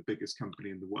perhaps even the biggest company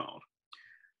in the world.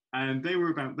 And they were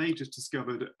about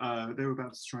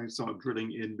to try and start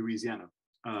drilling in Louisiana,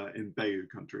 in Bayou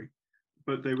country.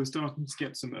 But they were starting to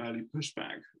get some early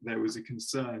pushback. There was a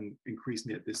concern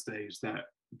increasingly at this stage that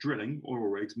drilling, oil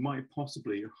rigs, might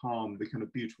possibly harm the kind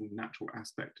of beautiful natural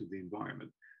aspect of the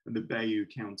environment. And the Bayou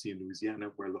County in Louisiana,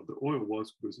 where a lot of the oil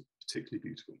was particularly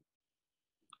beautiful.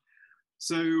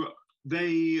 So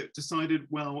they decided,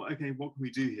 well, okay, what can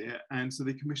we do here? And so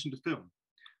they commissioned a film.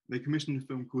 They commissioned a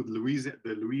film called the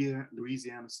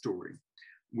Louisiana Story,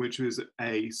 which was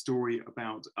a story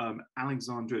about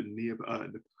Alexander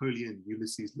Napoleon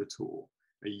Ulysses Latour,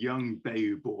 a young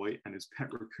Bayou boy and his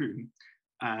pet raccoon,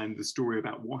 and the story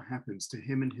about what happens to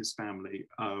him and his family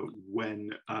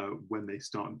when they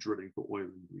start drilling for oil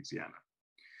in Louisiana.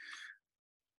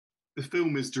 The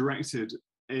film is directed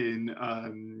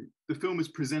the film is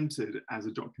presented as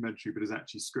a documentary, but is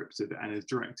actually scripted and is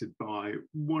directed by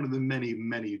one of the many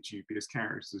dubious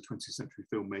characters of 20th century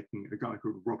filmmaking, a guy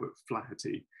called Robert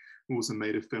Flaherty, who also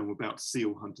made a film about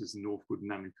seal hunters in Northwood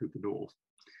and Nanticoke, the North,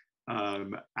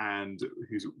 and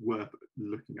who's worth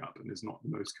looking up and is not the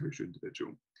most kosher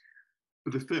individual.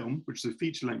 But the film, which is a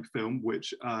feature-length film,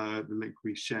 which the link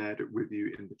we shared with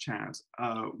you in the chat,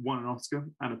 won an Oscar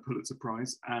and a Pulitzer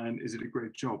Prize, and is did a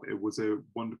great job. It was a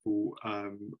wonderful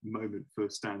moment for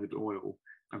Standard Oil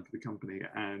and for the company,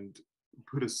 and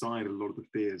put aside a lot of the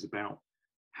fears about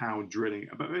how drilling,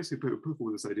 but basically put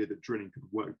forward this idea that drilling could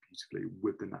work beautifully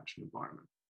with the natural environment.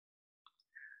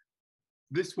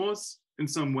 This was, in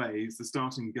some ways, the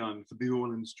starting gun for the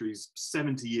oil industry's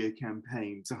 70-year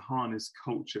campaign to harness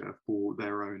culture for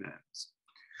their own ends.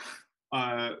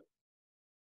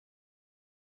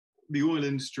 The oil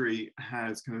industry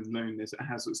has kind of known this, it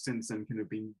has since then kind of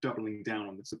been doubling down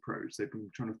on this approach. They've been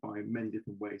trying to find many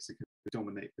different ways to kind of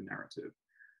dominate the narrative.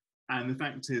 And the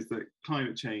fact is that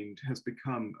climate change has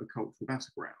become a cultural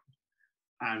battleground.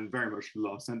 And very much for the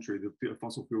last century, the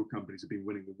fossil fuel companies have been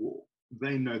winning the war.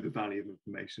 They know the value of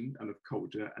information and of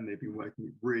culture, and they've been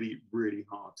working really, really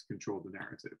hard to control the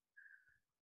narrative.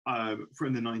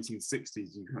 From the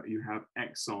 1960s, you have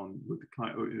Exxon with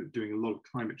doing a lot of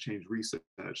climate change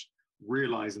research,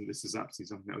 realizing this is absolutely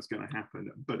something that was going to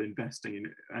happen, but investing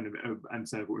in and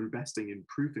so we're investing in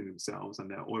proofing themselves and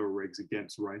their oil rigs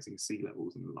against rising sea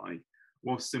levels and the like,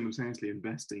 whilst simultaneously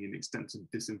investing in extensive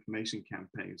disinformation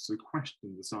campaigns to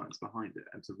question the science behind it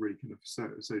and to really kind of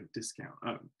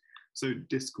sow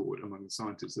discord among the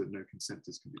scientists so that no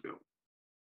consensus can be built.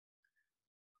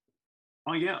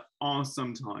 I get asked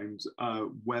sometimes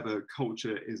whether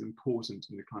culture is important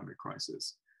in the climate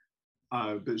crisis,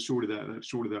 but surely there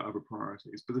are other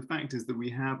priorities. But the fact is that we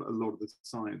have a lot of the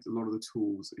science, a lot of the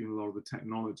tools, a lot of the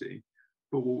technology,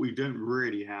 but what we don't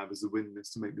really have is the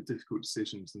willingness to make the difficult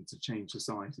decisions and to change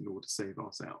society in order to save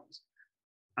ourselves.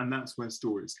 And that's where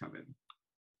stories come in.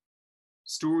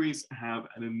 Stories have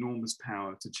an enormous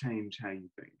power to change how you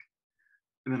think.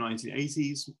 In the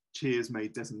 1980s, Cheers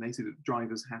made designated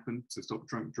drivers happen to stop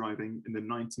drunk driving. In the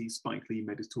 90s, Spike Lee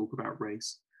made us talk about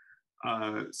race.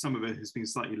 Some of it has been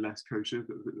slightly less kosher,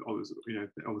 but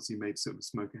obviously made sort of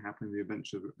smoker happen. The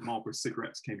adventure of Marlboro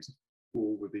cigarettes came to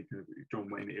fall with the kind of John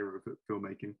Wayne era of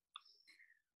filmmaking.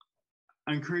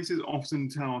 And creators often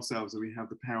tell ourselves that we have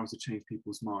the power to change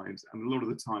people's minds, and a lot of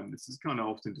the time, this is kind of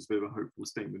often just a bit of a hopeful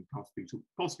statement,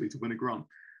 possibly to win a grant.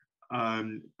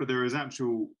 But there is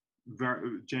actual,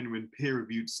 very genuine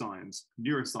peer-reviewed science,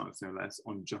 neuroscience no less,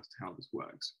 on just how this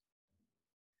works.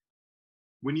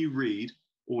 When you read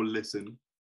or listen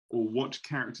or watch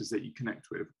characters that you connect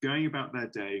with, going about their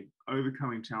day,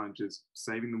 overcoming challenges,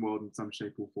 saving the world in some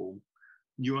shape or form,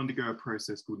 you undergo a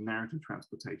process called narrative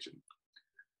transportation.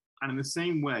 And in the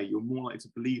same way, you're more likely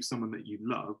to believe someone that you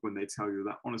love when they tell you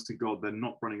that, honest to God, they're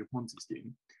not running a Ponzi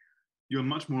scheme. You're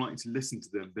much more likely to listen to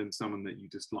them than someone that you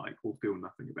dislike or feel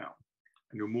nothing about.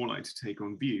 And you're more likely to take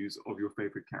on views of your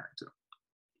favorite character.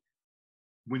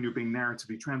 When you're being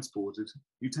narratively transported,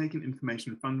 you take in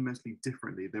information fundamentally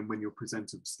differently than when you're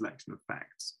presented with a selection of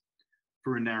facts.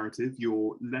 For a narrative,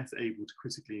 you're less able to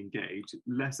critically engage,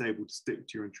 less able to stick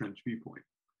to your entrenched viewpoint.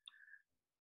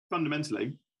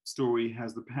 Fundamentally, story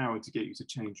has the power to get you to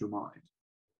change your mind.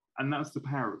 And that's the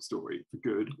power of story, for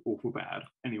good or for bad.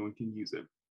 Anyone can use it.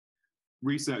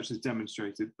 Research has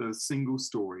demonstrated that a single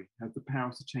story has the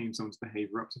power to change someone's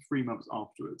behavior up to 3 months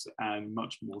afterwards, and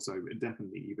much more so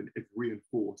indefinitely, even if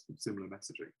reinforced with similar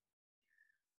messaging.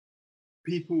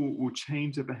 People will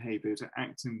change their behavior to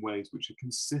act in ways which are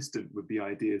consistent with the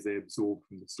ideas they absorb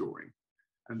from the story.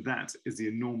 And that is the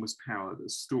enormous power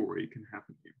that story can have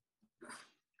in you.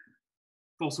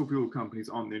 Fossil fuel companies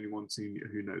aren't the only ones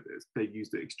who know this. They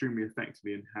use it extremely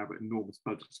effectively and have enormous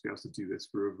budgets to be able to do this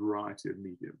through a variety of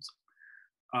mediums.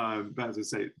 But as I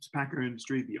say, the tobacco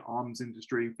industry, the arms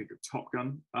industry, think of Top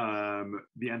Gun,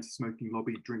 the anti-smoking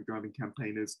lobby, drink driving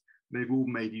campaigners, they've all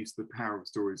made use of the power of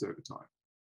stories over time.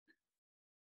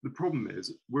 The problem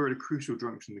is, we're at a crucial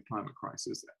junction in the climate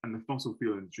crisis, and the fossil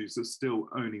fuel industries are still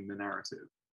owning the narrative.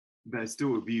 There's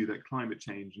still a view that climate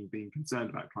change and being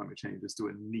concerned about climate change is still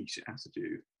a niche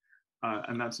attitude,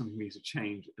 and that's something we need to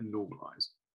change and normalize.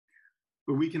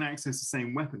 But we can access the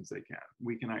same weapons they can.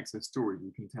 We can access stories.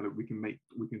 We can tell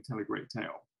a great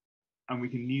tale, and we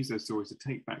can use those stories to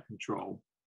take back control,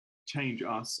 change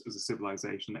us as a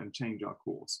civilization, and change our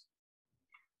course.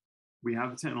 We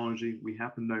have the technology, we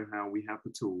have the know-how, we have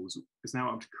the tools. It's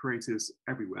now up to creators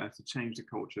everywhere to change the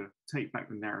culture, take back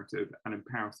the narrative, and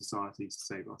empower societies to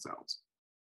save ourselves.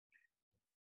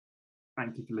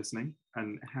 Thank you for listening,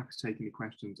 and happy to take any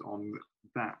questions on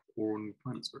that or on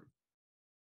Climate Spring.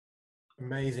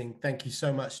 Amazing. Thank you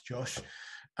so much, Josh.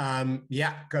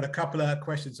 Yeah, got a couple of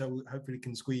questions, so hopefully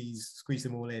can squeeze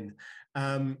them all in.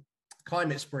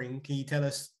 Climate Spring, can you tell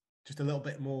us just a little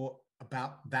bit more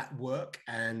about that work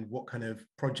and what kind of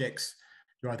projects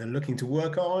you're either looking to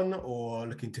work on or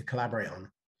looking to collaborate on?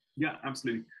 Yeah,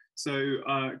 absolutely. So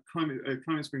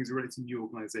Climate Spring is a relatively new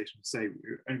organization. So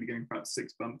we're only going for about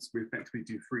 6 months. We effectively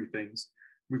do 3 things.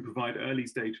 We provide early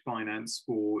stage finance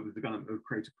for the development of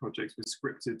creative projects with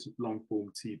scripted, long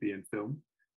form TV and film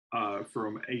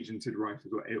from agented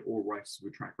writers or writers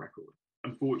with a track record.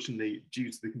 Unfortunately,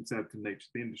 due to the conservative nature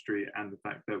of the industry and the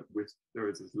fact that there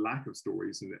is this lack of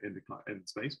stories in the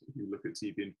space, if you look at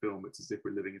TV and film, it's as if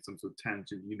we're living in some sort of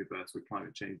tangent universe where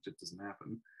climate change just doesn't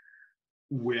happen.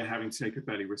 We're having to take a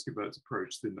fairly risk-averse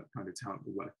approach to that kind of talent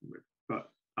we're working with. But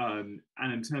and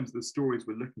in terms of the stories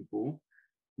we're looking for,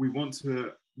 we want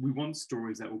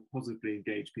stories that will positively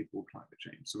engage people with climate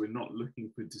change. So we're not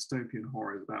looking for dystopian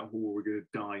horrors about we're going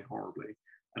to die horribly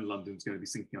and London's going to be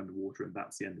sinking underwater and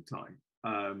that's the end of time.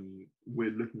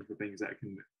 We're looking for things that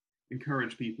can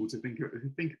encourage people to think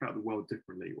about the world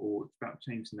differently, or about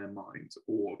changing their minds,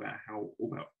 or about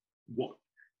what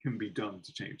can be done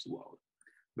to change the world.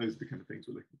 Those are the kind of things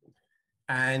we're looking for.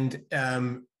 And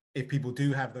if people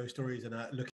do have those stories and are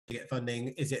looking to get funding,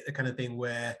 is it the kind of thing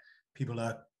where people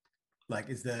are like,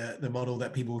 is the model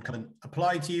that people would come and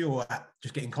apply to you, or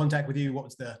just get in contact with you?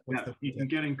 You can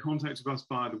get in contact with us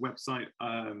via the website,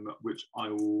 which I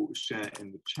will share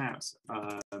in the chat.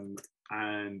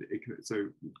 So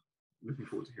looking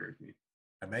forward to hearing from you.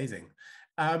 Amazing.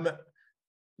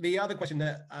 The other question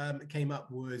that came up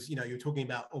was, you're talking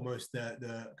about almost the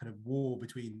kind of war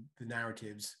between the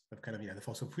narratives of kind of, the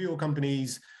fossil fuel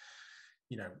companies,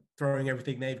 throwing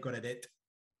everything they've got at it.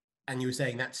 And you were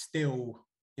saying that's still,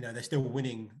 they're still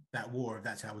winning that war, if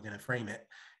that's how we're going to frame it.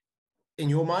 In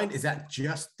your mind, is that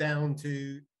just down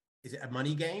to, is it a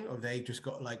money game, or they've just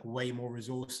got like way more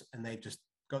resource and they've just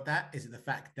got that? Is it the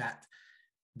fact that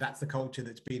that's the culture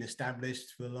that's been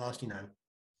established for the last,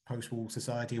 post-war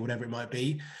society or whatever it might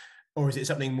be? Or is it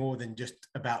something more than just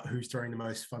about who's throwing the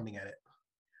most funding at it?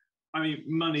 I mean,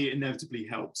 money inevitably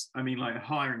helps. I mean, like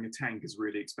hiring a tank is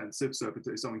really expensive. So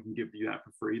if someone can give you that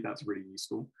for free, that's really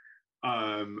useful.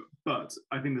 But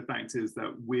I think the fact is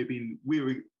that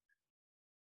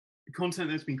content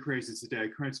that's been created today are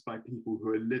created by people who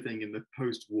are living in the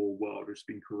post-war world, which has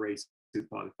been created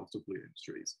by the fossil fuel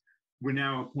industries. We're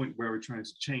now at a point where we're trying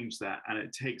to change that, and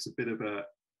it takes a bit of a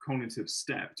cognitive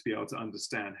step to be able to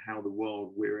understand how the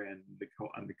world we're in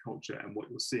and the culture and what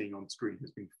you're seeing on screen has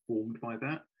been formed by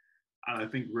that. And I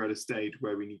think we're at a stage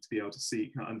where we need to be able to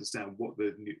understand what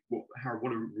are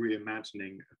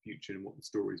reimagining a future and what the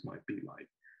stories might be like,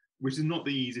 which is not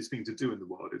the easiest thing to do in the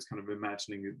world. It's kind of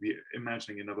imagining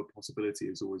another possibility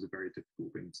is always a very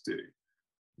difficult thing to do,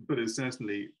 but it's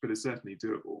certainly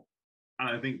doable. And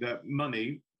I think that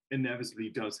money inevitably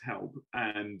does help,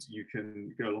 and you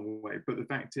can go a long way. But the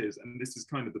fact is, and this is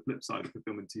kind of the flip side of the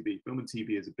film and TV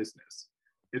is a business.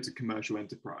 It's a commercial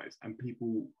enterprise, and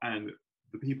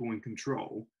the people in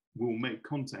control will make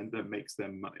content that makes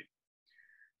them money.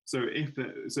 So if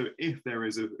there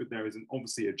is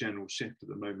obviously a general shift at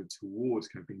the moment towards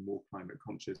kind of being more climate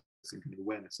conscious and kind of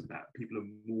awareness of that, people are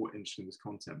more interested in this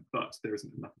content, but there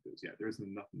isn't enough of it yet. There isn't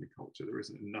enough in the culture. There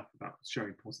isn't enough about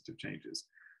showing positive changes.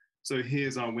 So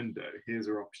here's our window. Here's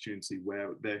our opportunity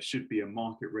where there should be a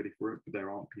market ready for it, but there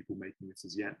aren't people making this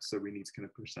as yet. So we need to kind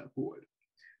of push that forward.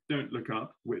 Don't Look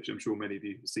Up, which I'm sure many of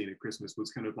you have seen at Christmas, was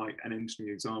kind of like an interesting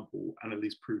example, and at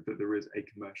least prove that there is a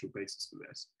commercial basis for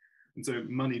this. And so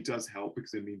money does help,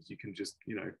 because it means you can just,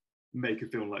 make a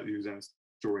film like the Usain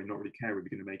story and not really care if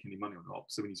you're going to make any money or not.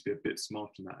 So we need to be a bit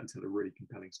smarter than that and tell a really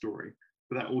compelling story.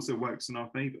 But that also works in our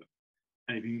favor.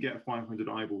 And if you can get 500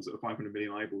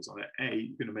 million eyeballs on it, A,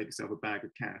 you're going to make yourself a bag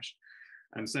of cash.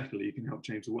 And secondly, you can help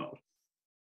change the world.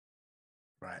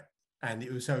 Right. And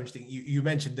it was so interesting. You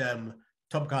mentioned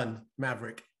Top Gun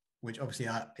Maverick, which obviously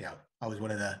I was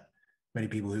one of the many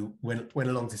people who went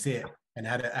along to see it and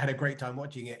had a great time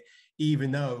watching it,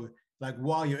 even though like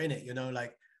while you're in it,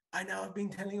 like, I know I've been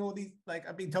telling all these, like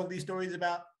I've been told these stories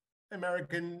about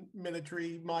American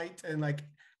military might,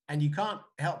 and you can't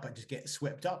help but just get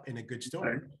swept up in a good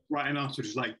story. Right, and after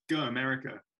just like, go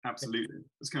America, absolutely.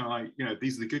 It's kind of like,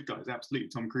 these are the good guys, absolutely.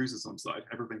 Tom Cruise is on side,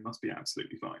 everything must be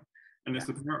absolutely fine. And it's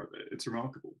the power of it, it's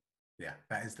remarkable. Yeah,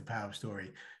 that is the power of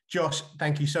story. Josh,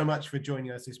 thank you so much for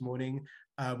joining us this morning.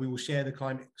 We will share the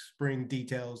Climate Spring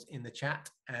details in the chat.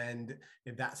 And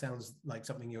if that sounds like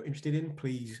something you're interested in,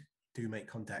 please do make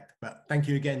contact. But thank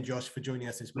you again, Josh, for joining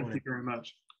us this morning. Thank you very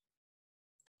much.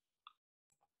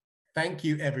 Thank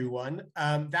you, everyone.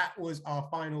 That was our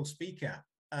final speaker.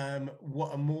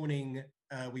 What a morning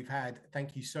we've had.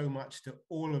 Thank you so much to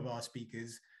all of our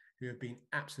speakers who have been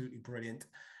absolutely brilliant.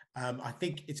 I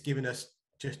think it's given us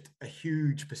just a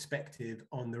huge perspective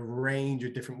on the range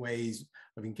of different ways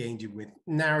of engaging with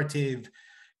narrative,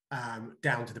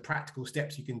 down to the practical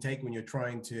steps you can take when you're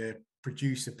trying to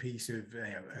produce a piece of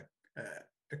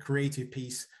a creative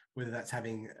piece, whether that's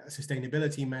having a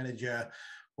sustainability manager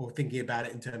or thinking about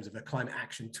it in terms of a climate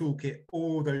action toolkit.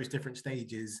 All those different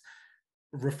stages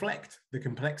reflect the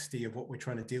complexity of what we're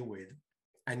trying to deal with.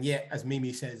 And yet, as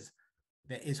Mimi says,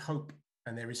 there is hope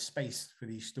and there is space for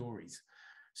these stories.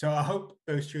 So I hope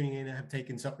those tuning in have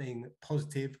taken something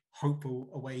positive, hopeful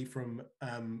away from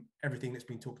everything that's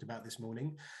been talked about this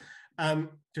morning.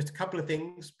 Just a couple of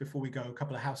things before we go, a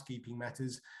couple of housekeeping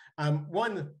matters.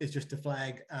 One is just to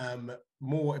flag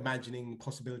more Imagining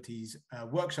Possibilities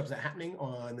workshops that are happening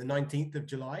on the 19th of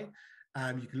July.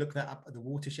 You can look that up at the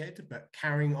Watershed, but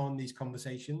carrying on these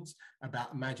conversations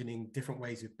about imagining different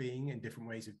ways of being and different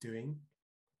ways of doing.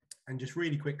 And just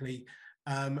really quickly,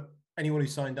 anyone who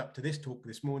signed up to this talk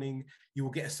this morning, you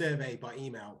will get a survey by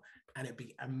email, and it'd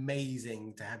be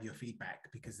amazing to have your feedback,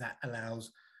 because that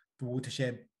allows the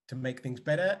Watershed to make things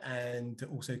better and to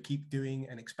also keep doing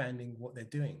and expanding what they're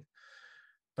doing.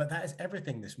 But that is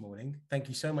everything this morning. Thank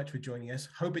you so much for joining us.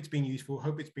 Hope it's been useful.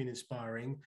 Hope it's been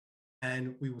inspiring.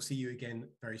 And we will see you again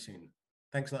very soon.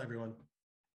 Thanks a lot, everyone.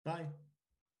 Bye.